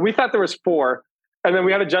traitors. But we thought there was four. And then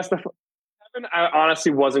we had to justify. Kevin, I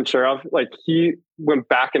honestly wasn't sure of. Like, he went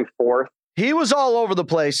back and forth. He was all over the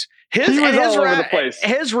place.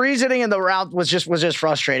 His reasoning in the round was just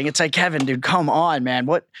frustrating. It's like, Kevin, dude, come on, man.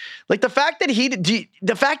 What? Like, the fact that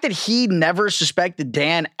he never suspected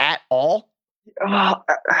Dan at all.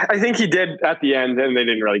 I think he did at the end, and they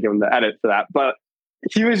didn't really give him the edit for that. But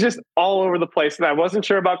he was just all over the place, and I wasn't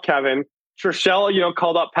sure about Kevin. Trishelle,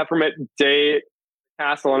 called up Peppermint Day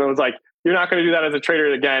Castle, and it was like, you're not going to do that as a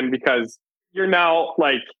traitor again, because you're now,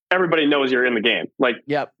 like, everybody knows you're in the game. Like,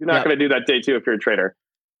 you're not going to do that day two if you're a traitor.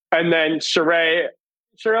 And then Sheree,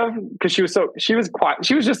 because she was quiet.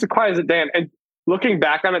 She was just as quiet as a Dan. And looking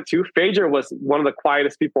back on it too, Phaedra was one of the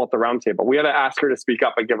quietest people at the round table. We had to ask her to speak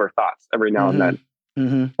up and give her thoughts every now and then.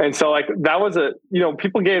 Mm-hmm. And so, like, that was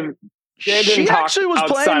people gave. She actually was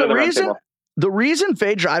playing the reason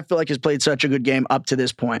Phaedra, I feel like, has played such a good game up to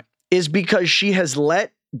this point is because she has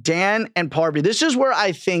let Dan and Parvati. This is where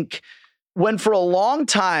I think, when for a long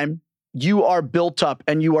time you are built up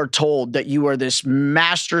and you are told that you are this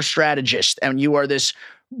master strategist and you are this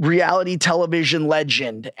reality television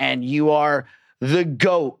legend and you are the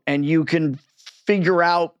GOAT and you can figure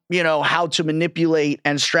out, how to manipulate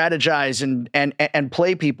and strategize and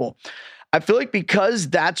play people. I feel like because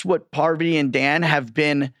that's what Parvati and Dan have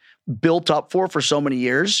been built up for so many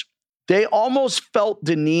years, they almost felt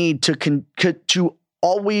the need to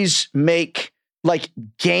always make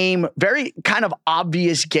very kind of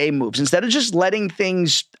obvious game moves. Instead of just letting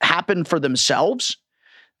things happen for themselves,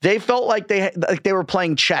 they felt like they were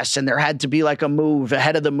playing chess and there had to be like a move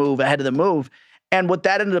ahead of the move. And what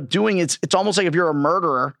that ended up doing is it's almost like if you're a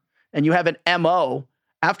murderer and you have an MO,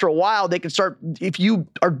 after a while they can start, if you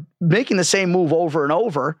are making the same move over and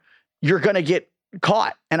over, you're going to get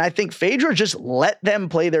caught. And I think Phaedra just let them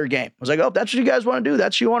play their game. I was like, oh, if that's what you guys want to do,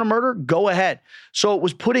 that's what you want to murder, go ahead. So it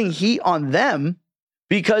was putting heat on them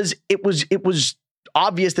because it was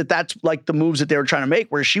obvious that that's like the moves that they were trying to make,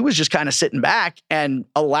 where she was just kind of sitting back and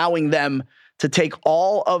allowing them to take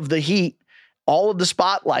all of the heat, all of the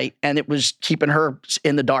spotlight, and it was keeping her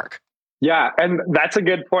in the dark. Yeah, and that's a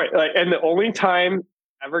good point. And the only time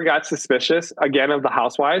I ever got suspicious, again, of the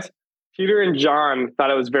housewives, Peter and John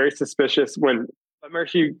thought it was very suspicious when, remember,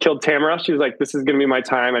 she killed Tamara. She was like, this is going to be my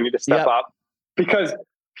time. I need to step up. Because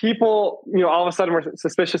people, all of a sudden were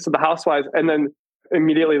suspicious of the housewives. And then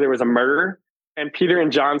immediately there was a murder. And Peter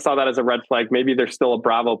and John saw that as a red flag. Maybe there's still a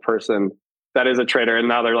Bravo person that is a traitor. And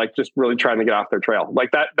now they're like just really trying to get off their trail.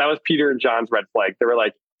 Like that was Peter and John's red flag. They were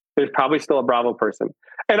like, there's probably still a Bravo person.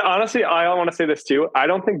 And honestly, I want to say this too. I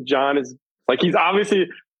don't think John is like, he's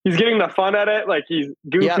getting the fun at it. Like he's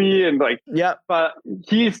goofy and like, but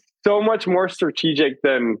he's so much more strategic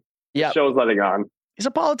than the show's letting on. He's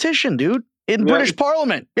a politician, dude, in British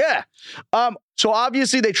Parliament. Yeah. So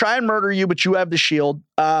obviously they try and murder you, but you have the shield.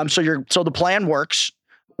 So the plan works.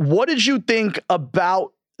 What did you think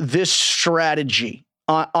about this strategy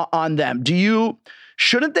on them?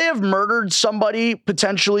 Shouldn't they have murdered somebody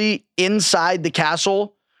potentially inside the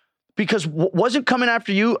castle? Because wasn't coming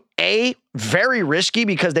after you, A, very risky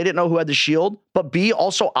because they didn't know who had the shield, but B,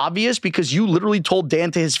 also obvious because you literally told Dan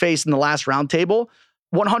to his face in the last round table,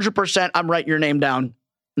 100% I'm writing your name down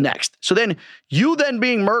next. So then you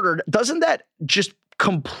being murdered, doesn't that just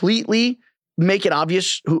completely make it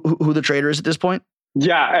obvious who the traitor is at this point?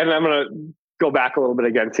 Yeah, and I'm going to go back a little bit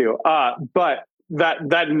again too. But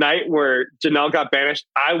that night where Janelle got banished,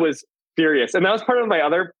 I was furious. And that was part of my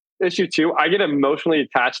other issue too. I get emotionally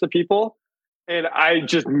attached to people, and I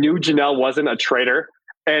just knew Janelle wasn't a traitor.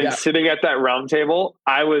 And sitting at that round table,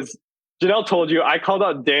 Janelle told you, I called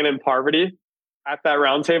out Dan and Parvati at that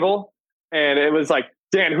round table, and it was like,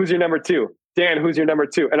 Dan, who's your number 2? Dan, who's your number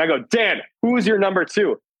 2? And I go, Dan, who's your number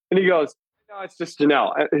 2? And he goes, no, it's just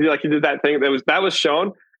Janelle. And he did that thing that was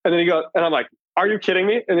shown. And then he goes, and I'm like, are you kidding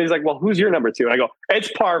me? And he's like, well, who's your number 2? And I go,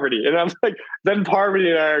 it's Parvati. And I'm like, then Parvati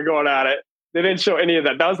and I are going at it. They didn't show any of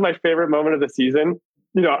that. That was my favorite moment of the season.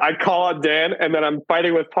 I call out Dan, and then I'm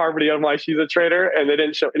fighting with Parvati. I'm like, she's a traitor, and they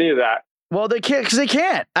didn't show any of that. Well, they can't because they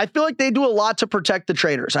can't. I feel like they do a lot to protect the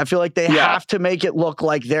traitors. I feel like they have to make it look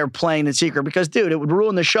like they're playing in secret because, dude, it would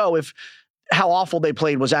ruin the show if how awful they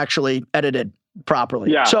played was actually edited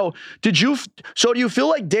properly. Yeah. So do you feel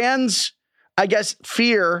like Dan's, I guess,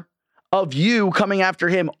 fear of you coming after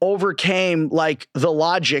him overcame like the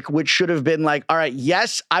logic, which should have been like, all right,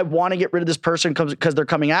 yes, I want to get rid of this person because they're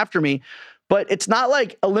coming after me. But it's not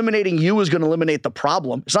like eliminating you is going to eliminate the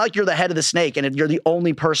problem. It's not like you're the head of the snake and you're the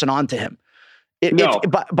only person onto him.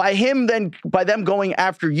 By them going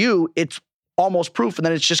after you, it's almost proof. And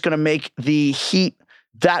then it's just going to make the heat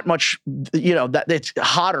that much, that it's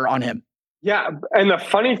hotter on him. Yeah. And the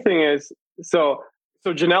funny thing is, so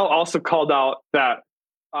Janelle also called out that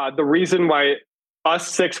the reason why us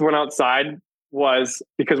 6 went outside was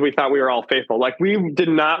because we thought we were all faithful. Like we did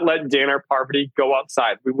not let Dan or Parvati go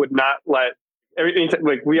outside. We would not let everything.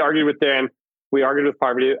 Like we argued with Dan, we argued with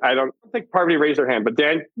Parvati. I don't think Parvati raised her hand, but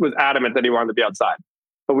Dan was adamant that he wanted to be outside,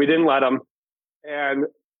 but we didn't let him. And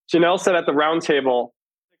Janelle said at the round table,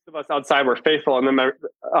 6 of us outside were faithful. And then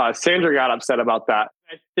Sandra got upset about that.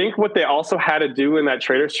 I think what they also had to do in that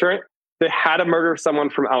Traitors tournament, they had to murder someone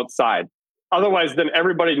from outside. Otherwise, then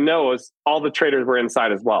everybody knows all the traitors were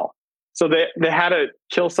inside as well. So they had to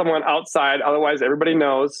kill someone outside. Otherwise, everybody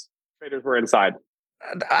knows traitors were inside.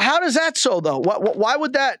 How does that so, though? Why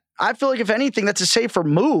would that? I feel like, if anything, that's a safer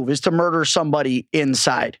move is to murder somebody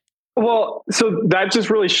inside. Well, so that just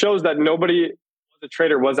really shows that the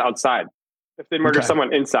traitor was outside. If they murder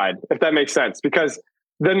someone inside, if that makes sense. Because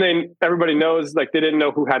then everybody knows, like, they didn't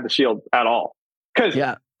know who had the shield at all. Because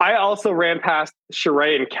I also ran past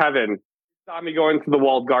Sheree and Kevin. Saw me going to the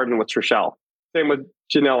walled garden with Trishelle. Same with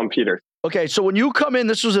Janelle and Peter. Okay, so when you come in,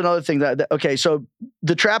 this was another thing okay, so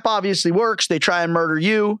the trap obviously works. They try and murder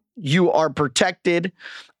you. You are protected.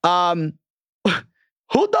 Who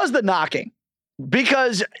does the knocking?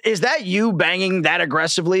 Because is that you banging that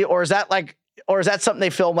aggressively, or is that something they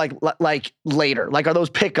film like later? Like, are those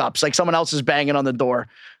pickups? Like someone else is banging on the door?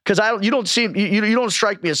 Because you don't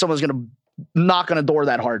strike me as someone's going to knock on a door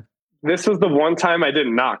that hard. This was the one time I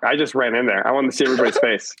didn't knock. I just ran in there. I wanted to see everybody's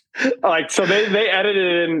face. So they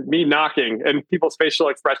edited in me knocking and people's facial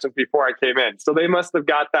expressions before I came in. So they must have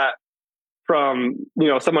got that from,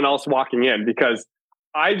 someone else walking in, because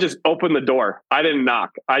I just opened the door. I didn't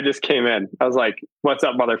knock. I just came in. I was like, what's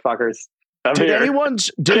up, motherfuckers? Did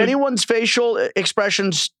anyone's facial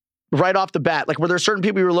expressions right off the bat, like, were there certain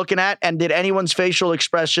people you were looking at, and did anyone's facial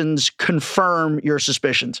expressions confirm your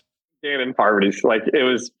suspicions? Dan and Parvati's, like, it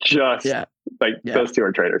was just those 2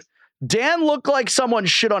 are traitors. Dan looked like someone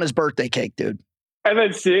shit on his birthday cake, dude. And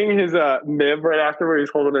then seeing his mib right after where he's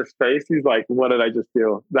holding his face, he's like, what did I just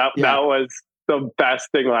do? That was the best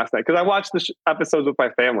thing last night. Because I watched the episodes with my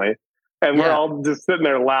family, and we're all just sitting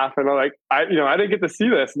there laughing. I'm like, I didn't get to see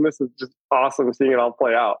this, and this is just awesome seeing it all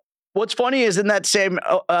play out. What's funny is in that same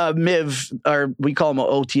MIV, or we call them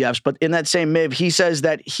OTFs, but in that same MIV, he says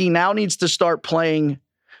that he now needs to start playing.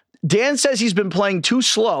 Dan says he's been playing too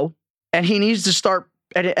slow, and he needs to start,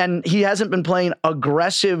 and he hasn't been playing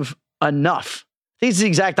aggressive enough. He's the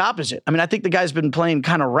exact opposite. I mean, I think the guy's been playing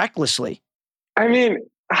kind of recklessly. I mean,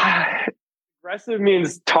 aggressive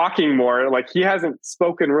means talking more. Like, he hasn't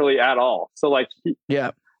spoken really at all. So like, he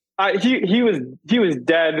was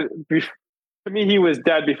dead. To me, he was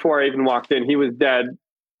dead before I even walked in. He was dead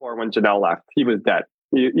before when Janelle left. He was dead.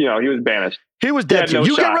 He was banished. He was dead to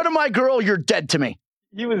you. Get rid of my girl, you're dead to me.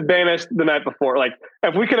 He was banished the night before. Like,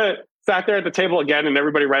 if we could have sat there at the table again and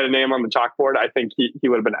everybody write a name on the chalkboard, I think he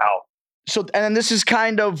would have been out. So, and this is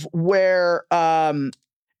kind of where, and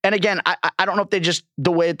again, I don't know if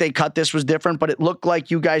the way that they cut this was different, but it looked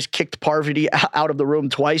like you guys kicked Parvati out of the room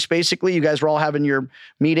twice, basically. You guys were all having your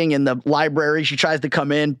meeting in the library. She tries to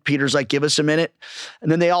come in. Peter's like, give us a minute.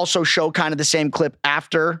 And then they also show kind of the same clip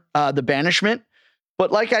after the banishment.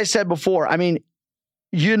 But like I said before, I mean,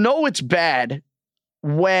 it's bad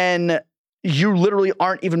when you literally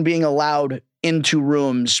aren't even being allowed into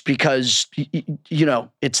rooms because,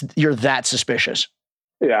 you're that suspicious.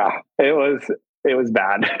 Yeah, it was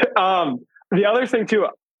bad. The other thing too,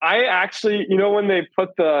 I actually, when they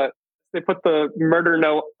put the murder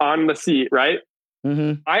note on the seat, right?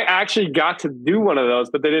 Mm-hmm. I actually got to do one of those,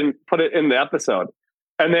 but they didn't put it in the episode.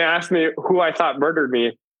 And they asked me who I thought murdered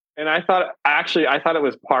me. And I thought it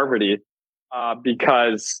was Parvati,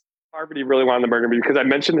 because Parvati really wanted to murder me because I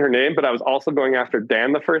mentioned her name, but I was also going after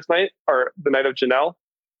Dan the first night, or the night of Janelle.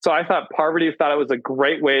 So I thought Parvati thought it was a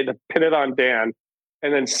great way to pin it on Dan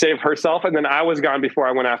and then save herself. And then I was gone before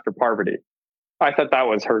I went after Parvati. I thought that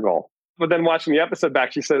was her goal. But then watching the episode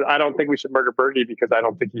back, she said, I don't think we should murder Bergie because I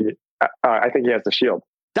think he has the shield.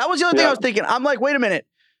 That was the other thing I was thinking. I'm like, wait a minute.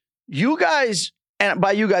 You guys, and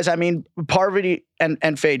by you guys, I mean Parvati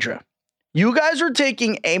and Phaedra. You guys are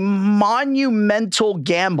taking a monumental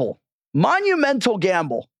gamble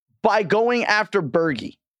by going after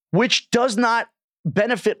Bergie, which does not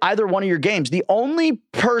benefit either one of your games. The only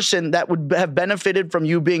person that would have benefited from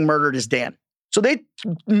you being murdered is Dan. So they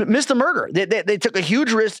missed a murder. They took a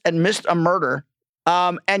huge risk and missed a murder.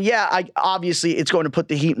 Obviously it's going to put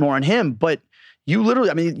the heat more on him, but you literally,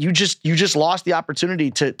 I mean, you just lost the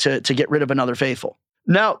opportunity to get rid of another faithful.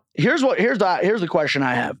 Now, here's the question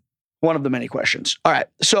I have. One of the many questions. All right.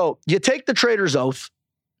 So you take the traitor's oath.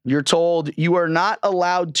 You're told you are not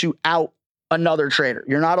allowed to out another traitor.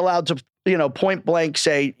 You're not allowed to, point blank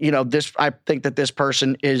say, I think that this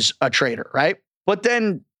person is a traitor, right? But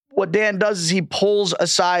then what Dan does is he pulls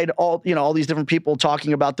aside all these different people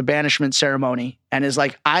talking about the banishment ceremony and is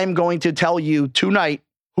like, I'm going to tell you tonight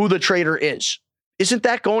who the traitor is. Isn't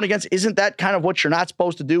that kind of what you're not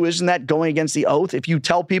supposed to do? Isn't that going against the oath? If you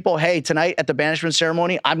tell people, hey, tonight at the banishment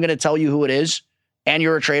ceremony, I'm going to tell you who it is and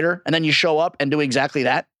you're a traitor, and then you show up and do exactly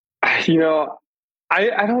that? I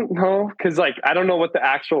don't know, because I don't know what the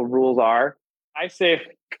actual rules are. I say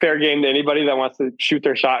fair game to anybody that wants to shoot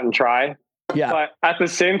their shot and try. Yeah. But at the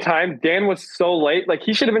same time, Dan was so late. Like,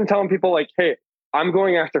 he should have been telling people like, hey, I'm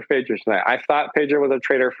going after Phaedra tonight. I thought Phaedra was a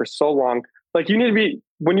traitor for so long. Like, you need to be,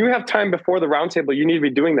 when you have time before the roundtable, you need to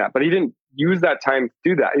be doing that. But he didn't use that time to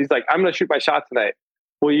do that. He's like, I'm going to shoot my shot tonight.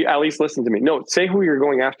 Will you at least listen to me? No, say who you're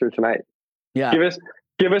going after tonight. Yeah.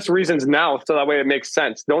 Give us reasons now, so that way it makes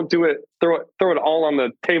sense. Don't do it. Throw it all on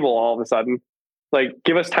the table all of a sudden. Like,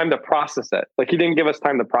 give us time to process it. Like, he didn't give us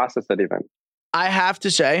time to process it even. I have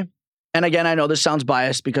to say, and again, I know this sounds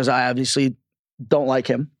biased because I obviously don't like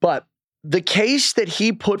him, but the case that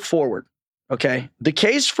he put forward, okay, the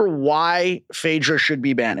case for why Phaedra should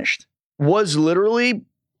be banished was literally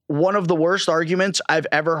one of the worst arguments I've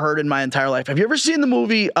ever heard in my entire life. Have you ever seen the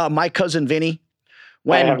movie My Cousin Vinny?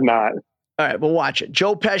 I have not. All right, well, watch it.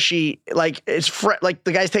 Joe Pesci,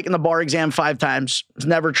 the guy's taken the bar exam 5 times. Has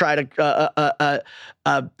never tried a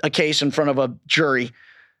case in front of a jury.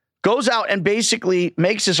 Goes out and basically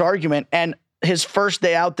makes this argument, and his first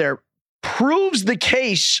day out there proves the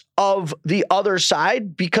case of the other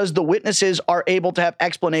side because the witnesses are able to have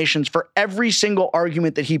explanations for every single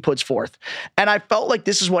argument that he puts forth. And I felt like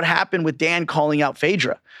this is what happened with Dan calling out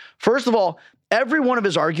Phaedra. First of all, every one of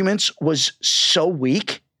his arguments was so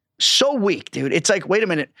weak. So weak, dude. It's like, wait a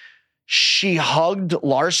minute. She hugged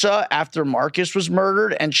Larsa after Marcus was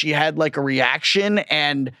murdered, and she had like a reaction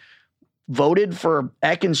and voted for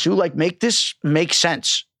Ekin-Su. Like, make this make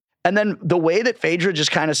sense. And then the way that Phaedra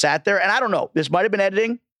just kind of sat there, and I don't know, this might have been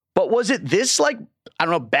editing, but was it this, like, I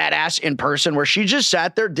don't know, badass in person where she just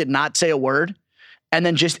sat there, did not say a word, and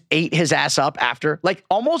then just ate his ass up after? Like,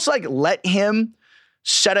 almost like let him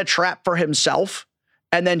set a trap for himself,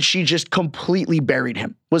 and then she just completely buried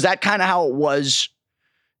him. Was that kind of how it was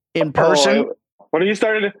in person? When he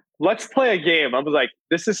started, let's play a game, I was like,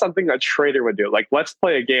 this is something a traitor would do. Like, let's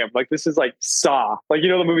play a game. Like, this is like Saw. Like,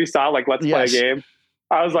 the movie Saw, like, let's play a game.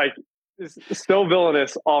 I was like, is so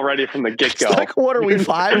villainous already from the get-go. It's like, what are we,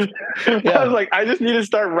 5? Yeah. I was like, I just need to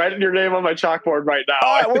start writing your name on my chalkboard right now.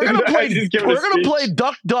 All right, we're gonna play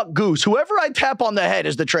duck, duck, goose. Whoever I tap on the head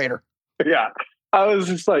is the traitor. Yeah. I was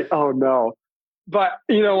just like, oh no. But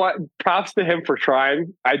you know what? Props to him for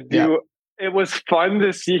trying. I do. Yeah. It was fun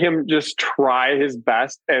to see him just try his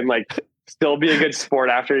best and like still be a good sport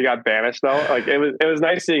after he got banished though. Like it was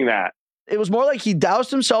nice seeing that. It was more like he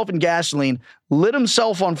doused himself in gasoline, lit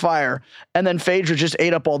himself on fire, and then Phaedra just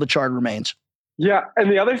ate up all the charred remains. Yeah.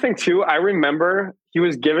 And the other thing too, I remember he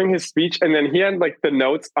was giving his speech and then he had like the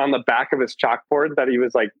notes on the back of his chalkboard that he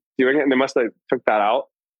was like doing it, and they must have took that out.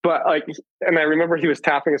 But like, and I remember he was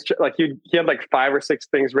tapping his, like he had like 5 or 6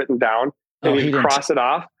 things written down and he'd cross it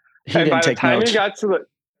off. And by the time he got to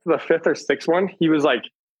the 5th or 6th one, he was like,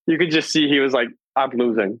 you could just see he was like, I'm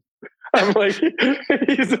losing. I'm like,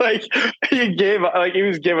 he's like, he gave up, like he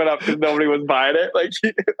was giving up because nobody was buying it. Like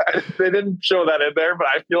they didn't show that in there, but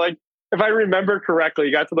I feel like if I remember correctly,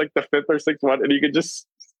 he got to like the 5th or 6th one and you could just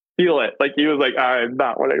feel it. Like he was like, I'm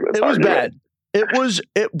not winning this. It was bad.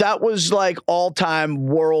 That was like all-time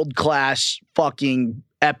world-class fucking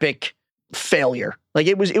epic failure. Like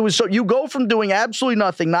it was so you go from doing absolutely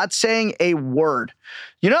nothing, not saying a word.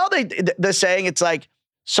 You know, the saying, it's like,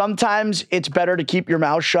 sometimes it's better to keep your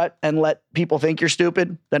mouth shut and let people think you're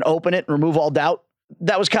stupid than open it and remove all doubt.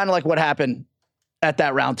 That was kind of like what happened at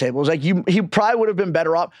that round table. It was like he probably would have been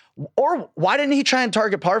better off. Or why didn't he try and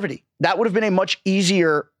target Parvati? That would have been a much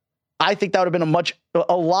easier. I think that would have been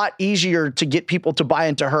a lot easier to get people to buy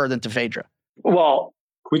into her than to Phaedra. Well,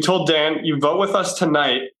 we told Dan, you vote with us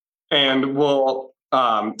tonight and we'll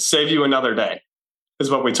save you another day, is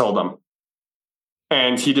what we told him.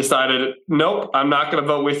 And he decided, nope, I'm not going to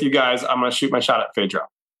vote with you guys. I'm going to shoot my shot at Phaedra.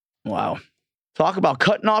 Wow. Talk about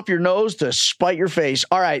cutting off your nose to spite your face.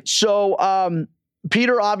 All right. So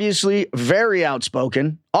Peter, obviously very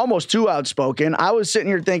outspoken, almost too outspoken. I was sitting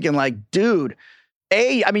here thinking like, dude,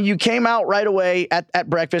 I mean, you came out right away at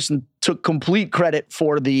breakfast and took complete credit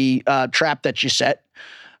for the trap that you set.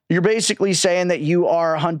 You're basically saying that you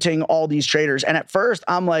are hunting all these traitors. And at first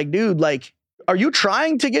I'm like, dude, like, are you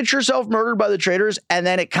trying to get yourself murdered by the traitors? And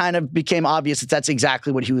then it kind of became obvious that that's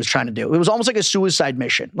exactly what he was trying to do. It was almost like a suicide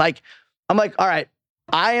mission. Like, I'm like, all right,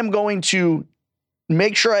 I am going to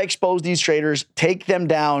make sure I expose these traitors, take them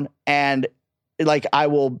down, and like I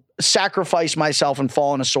will sacrifice myself and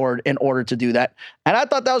fall on a sword in order to do that. And I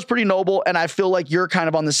thought that was pretty noble. And I feel like you're kind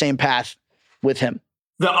of on the same path with him.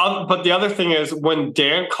 But the other thing is when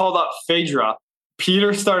Dan called out Phaedra,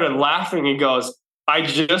 Peter started laughing and goes, I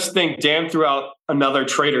just think Dan threw out another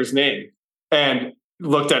traitor's name and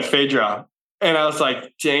looked at Phaedra. And I was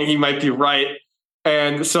like, dang, he might be right.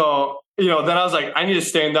 And so, then I was like, I need to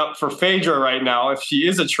stand up for Phaedra right now if she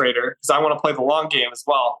is a traitor, because I want to play the long game as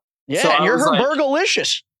well. Yeah, so and you're her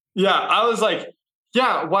burgalicious. Yeah, I was like,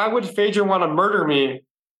 yeah, why would Phaedra want to murder me?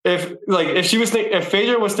 If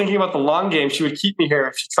Phaedra was thinking about the long game, she would keep me here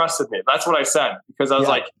if she trusted me. That's what I said, because I was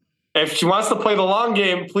like, if she wants to play the long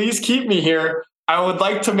game, please keep me here. I would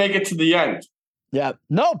like to make it to the end. Yeah.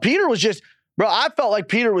 No, Peter was just, bro, I felt like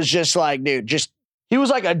Peter was just like, dude, he was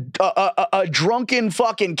like a drunken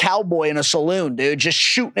fucking cowboy in a saloon, dude, just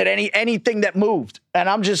shooting at anything that moved. And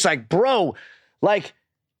I'm just like, bro, like,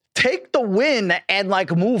 take the win and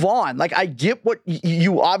like move on. Like, I get what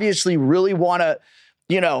you obviously really want to,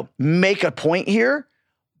 make a point here,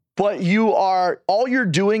 but all you're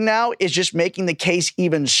doing now is just making the case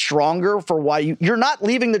even stronger for why you're not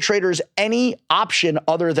leaving the traitors any option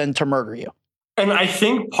other than to murder you. And I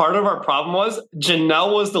think part of our problem was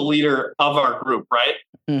Janelle was the leader of our group, right?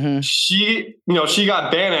 Mm-hmm. She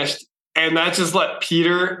got banished, and that just let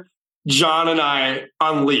Peter, John, and I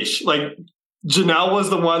unleash. Like, Janelle was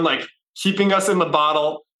the one like keeping us in the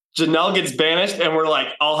bottle. Janelle gets banished, and we're like,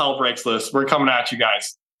 all hell breaks loose. We're coming at you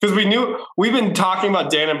guys. Because we knew we've been talking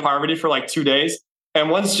about Dan and Parvati for like 2 days. And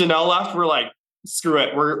once Janelle left, we're like, screw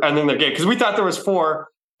it. We're ending the game. Because we thought there was 4,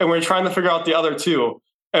 and we were trying to figure out the other 2.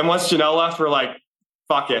 And once Janelle left, we're like,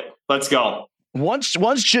 fuck it. Let's go. Once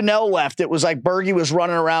Janelle left, it was like Bergie was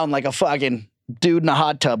running around like a fucking dude in a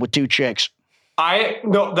hot tub with 2 chicks.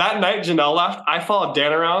 That night Janelle left, I followed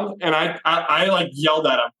Dan around and I like yelled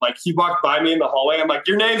at him. Like, he walked by me in the hallway. I'm like,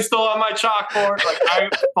 your name's still on my chalkboard. Like, I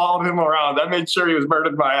followed him around. I made sure he was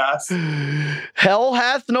murdered my ass. Hell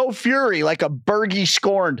hath no fury, like a Bergie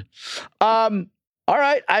scorned. All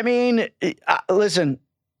right. I mean, listen,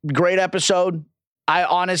 great episode. I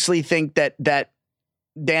honestly think that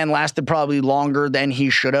Dan lasted probably longer than he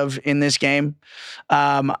should have in this game.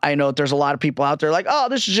 I know that there's a lot of people out there like, oh,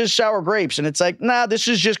 this is just sour grapes. And it's like, nah, this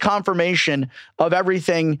is just confirmation of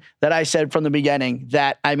everything that I said from the beginning.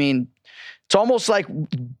 That, I mean, It's almost like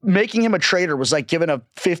making him a traitor was like giving a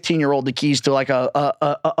 15-year-old the keys to like a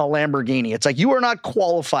Lamborghini. It's like, you are not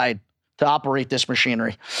qualified to operate this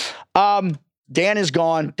machinery. Dan is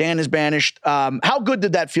gone. Dan is banished. How good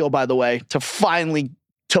did that feel, by the way, to finally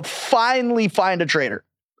find a traitor?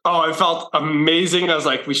 Oh, it felt amazing. I was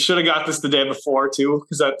like, we should have got this the day before too,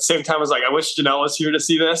 because at the same time I was like, I wish Janelle was here to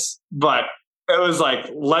see this, but it was like,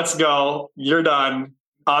 let's go. You're done.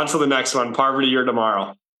 On to the next one. Parvati, you're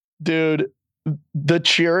tomorrow. Dude, the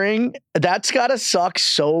cheering, that's got to suck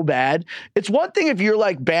so bad. It's one thing if you're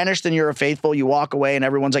like banished and you're a faithful, you walk away and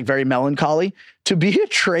everyone's like very melancholy. To be a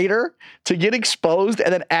traitor, to get exposed,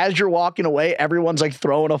 and then as you're walking away, everyone's like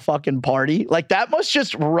throwing a fucking party. Like, that must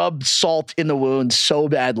just rub salt in the wound so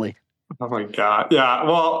badly. Oh my God. Yeah.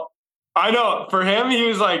 Well, I know for him, he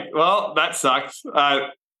was like, well, that sucks.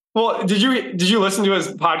 Well, did you listen to his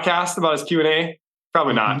podcast about his Q&A?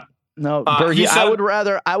 Probably not. No, Bergie,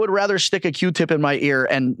 I would rather stick a Q-tip in my ear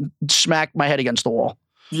and smack my head against the wall.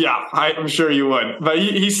 Yeah, I'm sure you would. But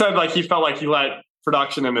he said like he felt like he let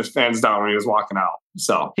production and his fans down when he was walking out.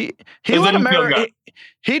 So he let America.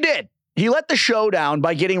 He did. He let the show down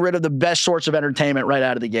by getting rid of the best source of entertainment right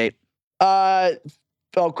out of the gate.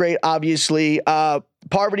 Felt great, obviously.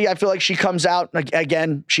 Parvati, I feel like she comes out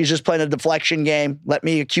again. She's just playing a deflection game. Let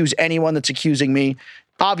me accuse anyone that's accusing me.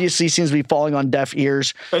 Obviously seems to be falling on deaf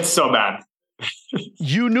ears. It's so bad.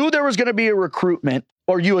 You knew there was going to be a recruitment,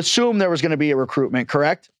 or you assumed there was going to be a recruitment,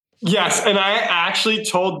 correct? Yes. And I actually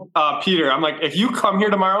told Peter, I'm like, if you come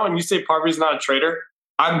here tomorrow and you say Parvati's not a traitor,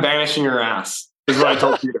 I'm banishing your ass, is what I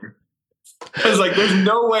told Peter. I was like, there's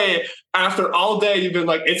no way after all day you've been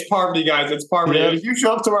like, it's Parvati, guys, it's Parvati. Yeah. If you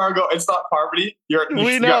show up tomorrow and go, it's not Parvati, you got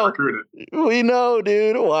recruited. We know,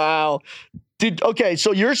 dude. Wow. Okay,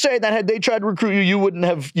 so you're saying that had they tried to recruit you, you wouldn't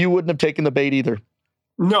have taken the bait either?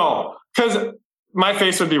 No, because my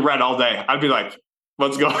face would be red all day. I'd be like,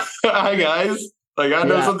 let's go. Hi, guys. Like, I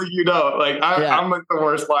know something you know. Like, I'm like the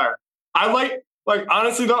worst liar. I like,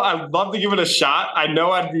 honestly, though, I'd love to give it a shot. I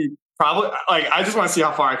know I'd be probably, like, I just want to see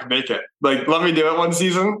how far I can make it. Like, let me do it one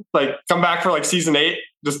season. Like, come back for, like, season 8.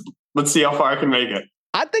 Just let's see how far I can make it.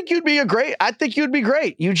 I think you'd be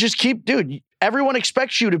great. You just keep, dude, everyone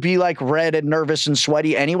expects you to be like red and nervous and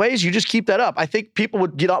sweaty anyways. You just keep that up. I think people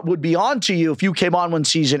would be on to you if you came on one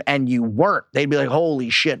season and you weren't. They'd be like, holy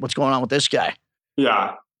shit, what's going on with this guy?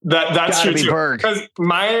 Yeah, that's true too. Because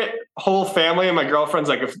my whole family and my girlfriend's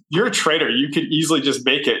like, if you're a traitor, you could easily just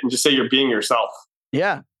make it and just say you're being yourself.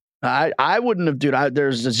 Yeah, I wouldn't have, dude.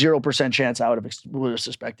 There's a 0% chance I would have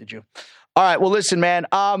suspected you. All right, well, listen, man.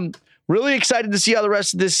 Really excited to see how the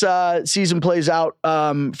rest of this season plays out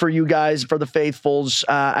for you guys, for the faithfuls.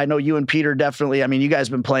 I know you and Peter definitely. I mean, you guys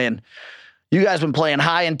been playing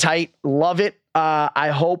high and tight. Love it. I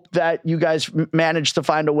hope that you guys manage to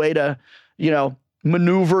find a way to,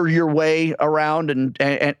 maneuver your way around and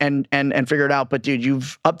figure it out. But dude,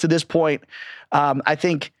 you've up to this point, I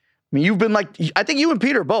think you've been like, I think you and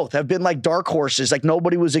Peter both have been like dark horses. Like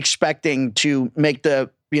nobody was expecting to make the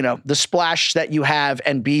splash that you have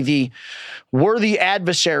and be the worthy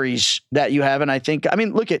adversaries that you have. And I think,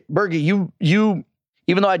 look at Bergie, you,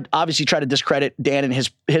 even though I obviously try to discredit Dan and his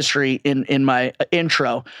history in my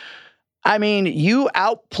intro, you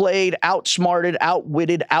outplayed, outsmarted,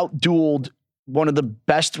 outwitted, outdueled one of the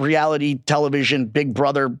best reality television Big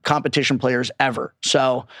Brother competition players ever.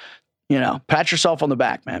 So, pat yourself on the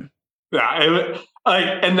back, man. Yeah.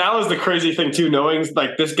 And that was the crazy thing too, knowing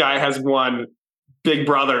like this guy has won Big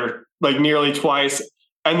Brother like nearly twice,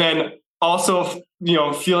 and then also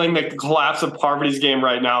feeling like the collapse of Parvati's game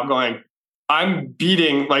right now, going, I'm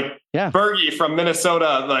beating Bergie from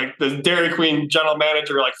Minnesota, like the Dairy Queen general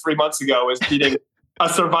manager like 3 months ago is beating a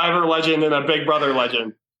Survivor legend and a Big Brother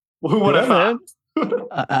legend. Who would have thought?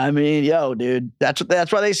 Dude,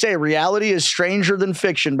 that's why they say reality is stranger than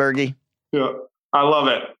fiction, Bergie. Yeah, I love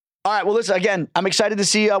it. All right. Well, listen, again, I'm excited to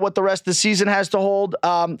see what the rest of the season has to hold.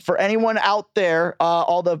 For anyone out there,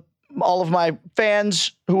 all of my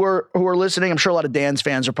fans who are listening, I'm sure a lot of Dan's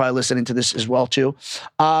fans are probably listening to this as well too.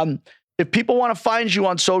 If people want to find you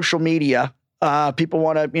on social media, people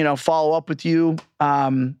want to follow up with you,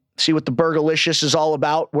 see what the Burgalicious is all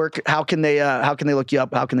about. How can they look you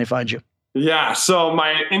up? How can they find you? Yeah. So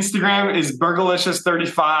my Instagram is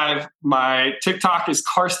Burgalicious35. My TikTok is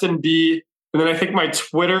Karsten B. And then I think my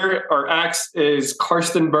Twitter or X is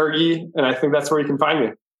Karsten Bergie, and I think that's where you can find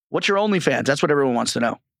me. What's your OnlyFans? That's what everyone wants to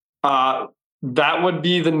know. That would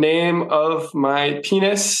be the name of my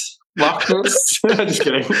penis, Loch Ness. Just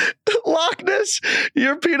kidding. Loch Ness?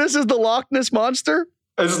 Your penis is the Loch Ness Monster?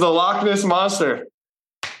 It's the Loch Ness Monster.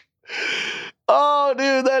 Oh,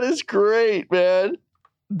 dude, that is great, man.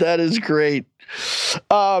 That is great.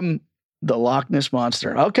 The Loch Ness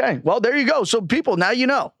Monster. Okay. Well, there you go. So people, now you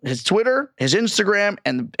know his Twitter, his Instagram,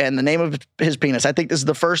 and the name of his penis. I think this is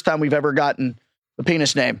the first time we've ever gotten the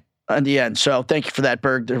penis name in the end. So thank you for that,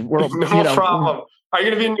 Berg. No problem. Are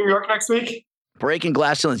you going to be in New York next week? Breaking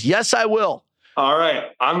glass ceilings. Yes, I will. All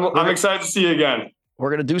right. I'm excited to see you again. We're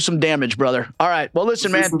going to do some damage, brother. All right. Well,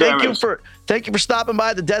 listen, man, thank you for stopping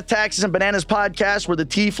by the Death, Taxes, and Bananas podcast, where the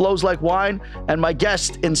tea flows like wine and my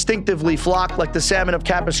guests instinctively flock like the salmon of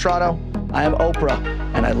Capistrano. I am Oprah,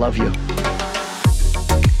 and I love you.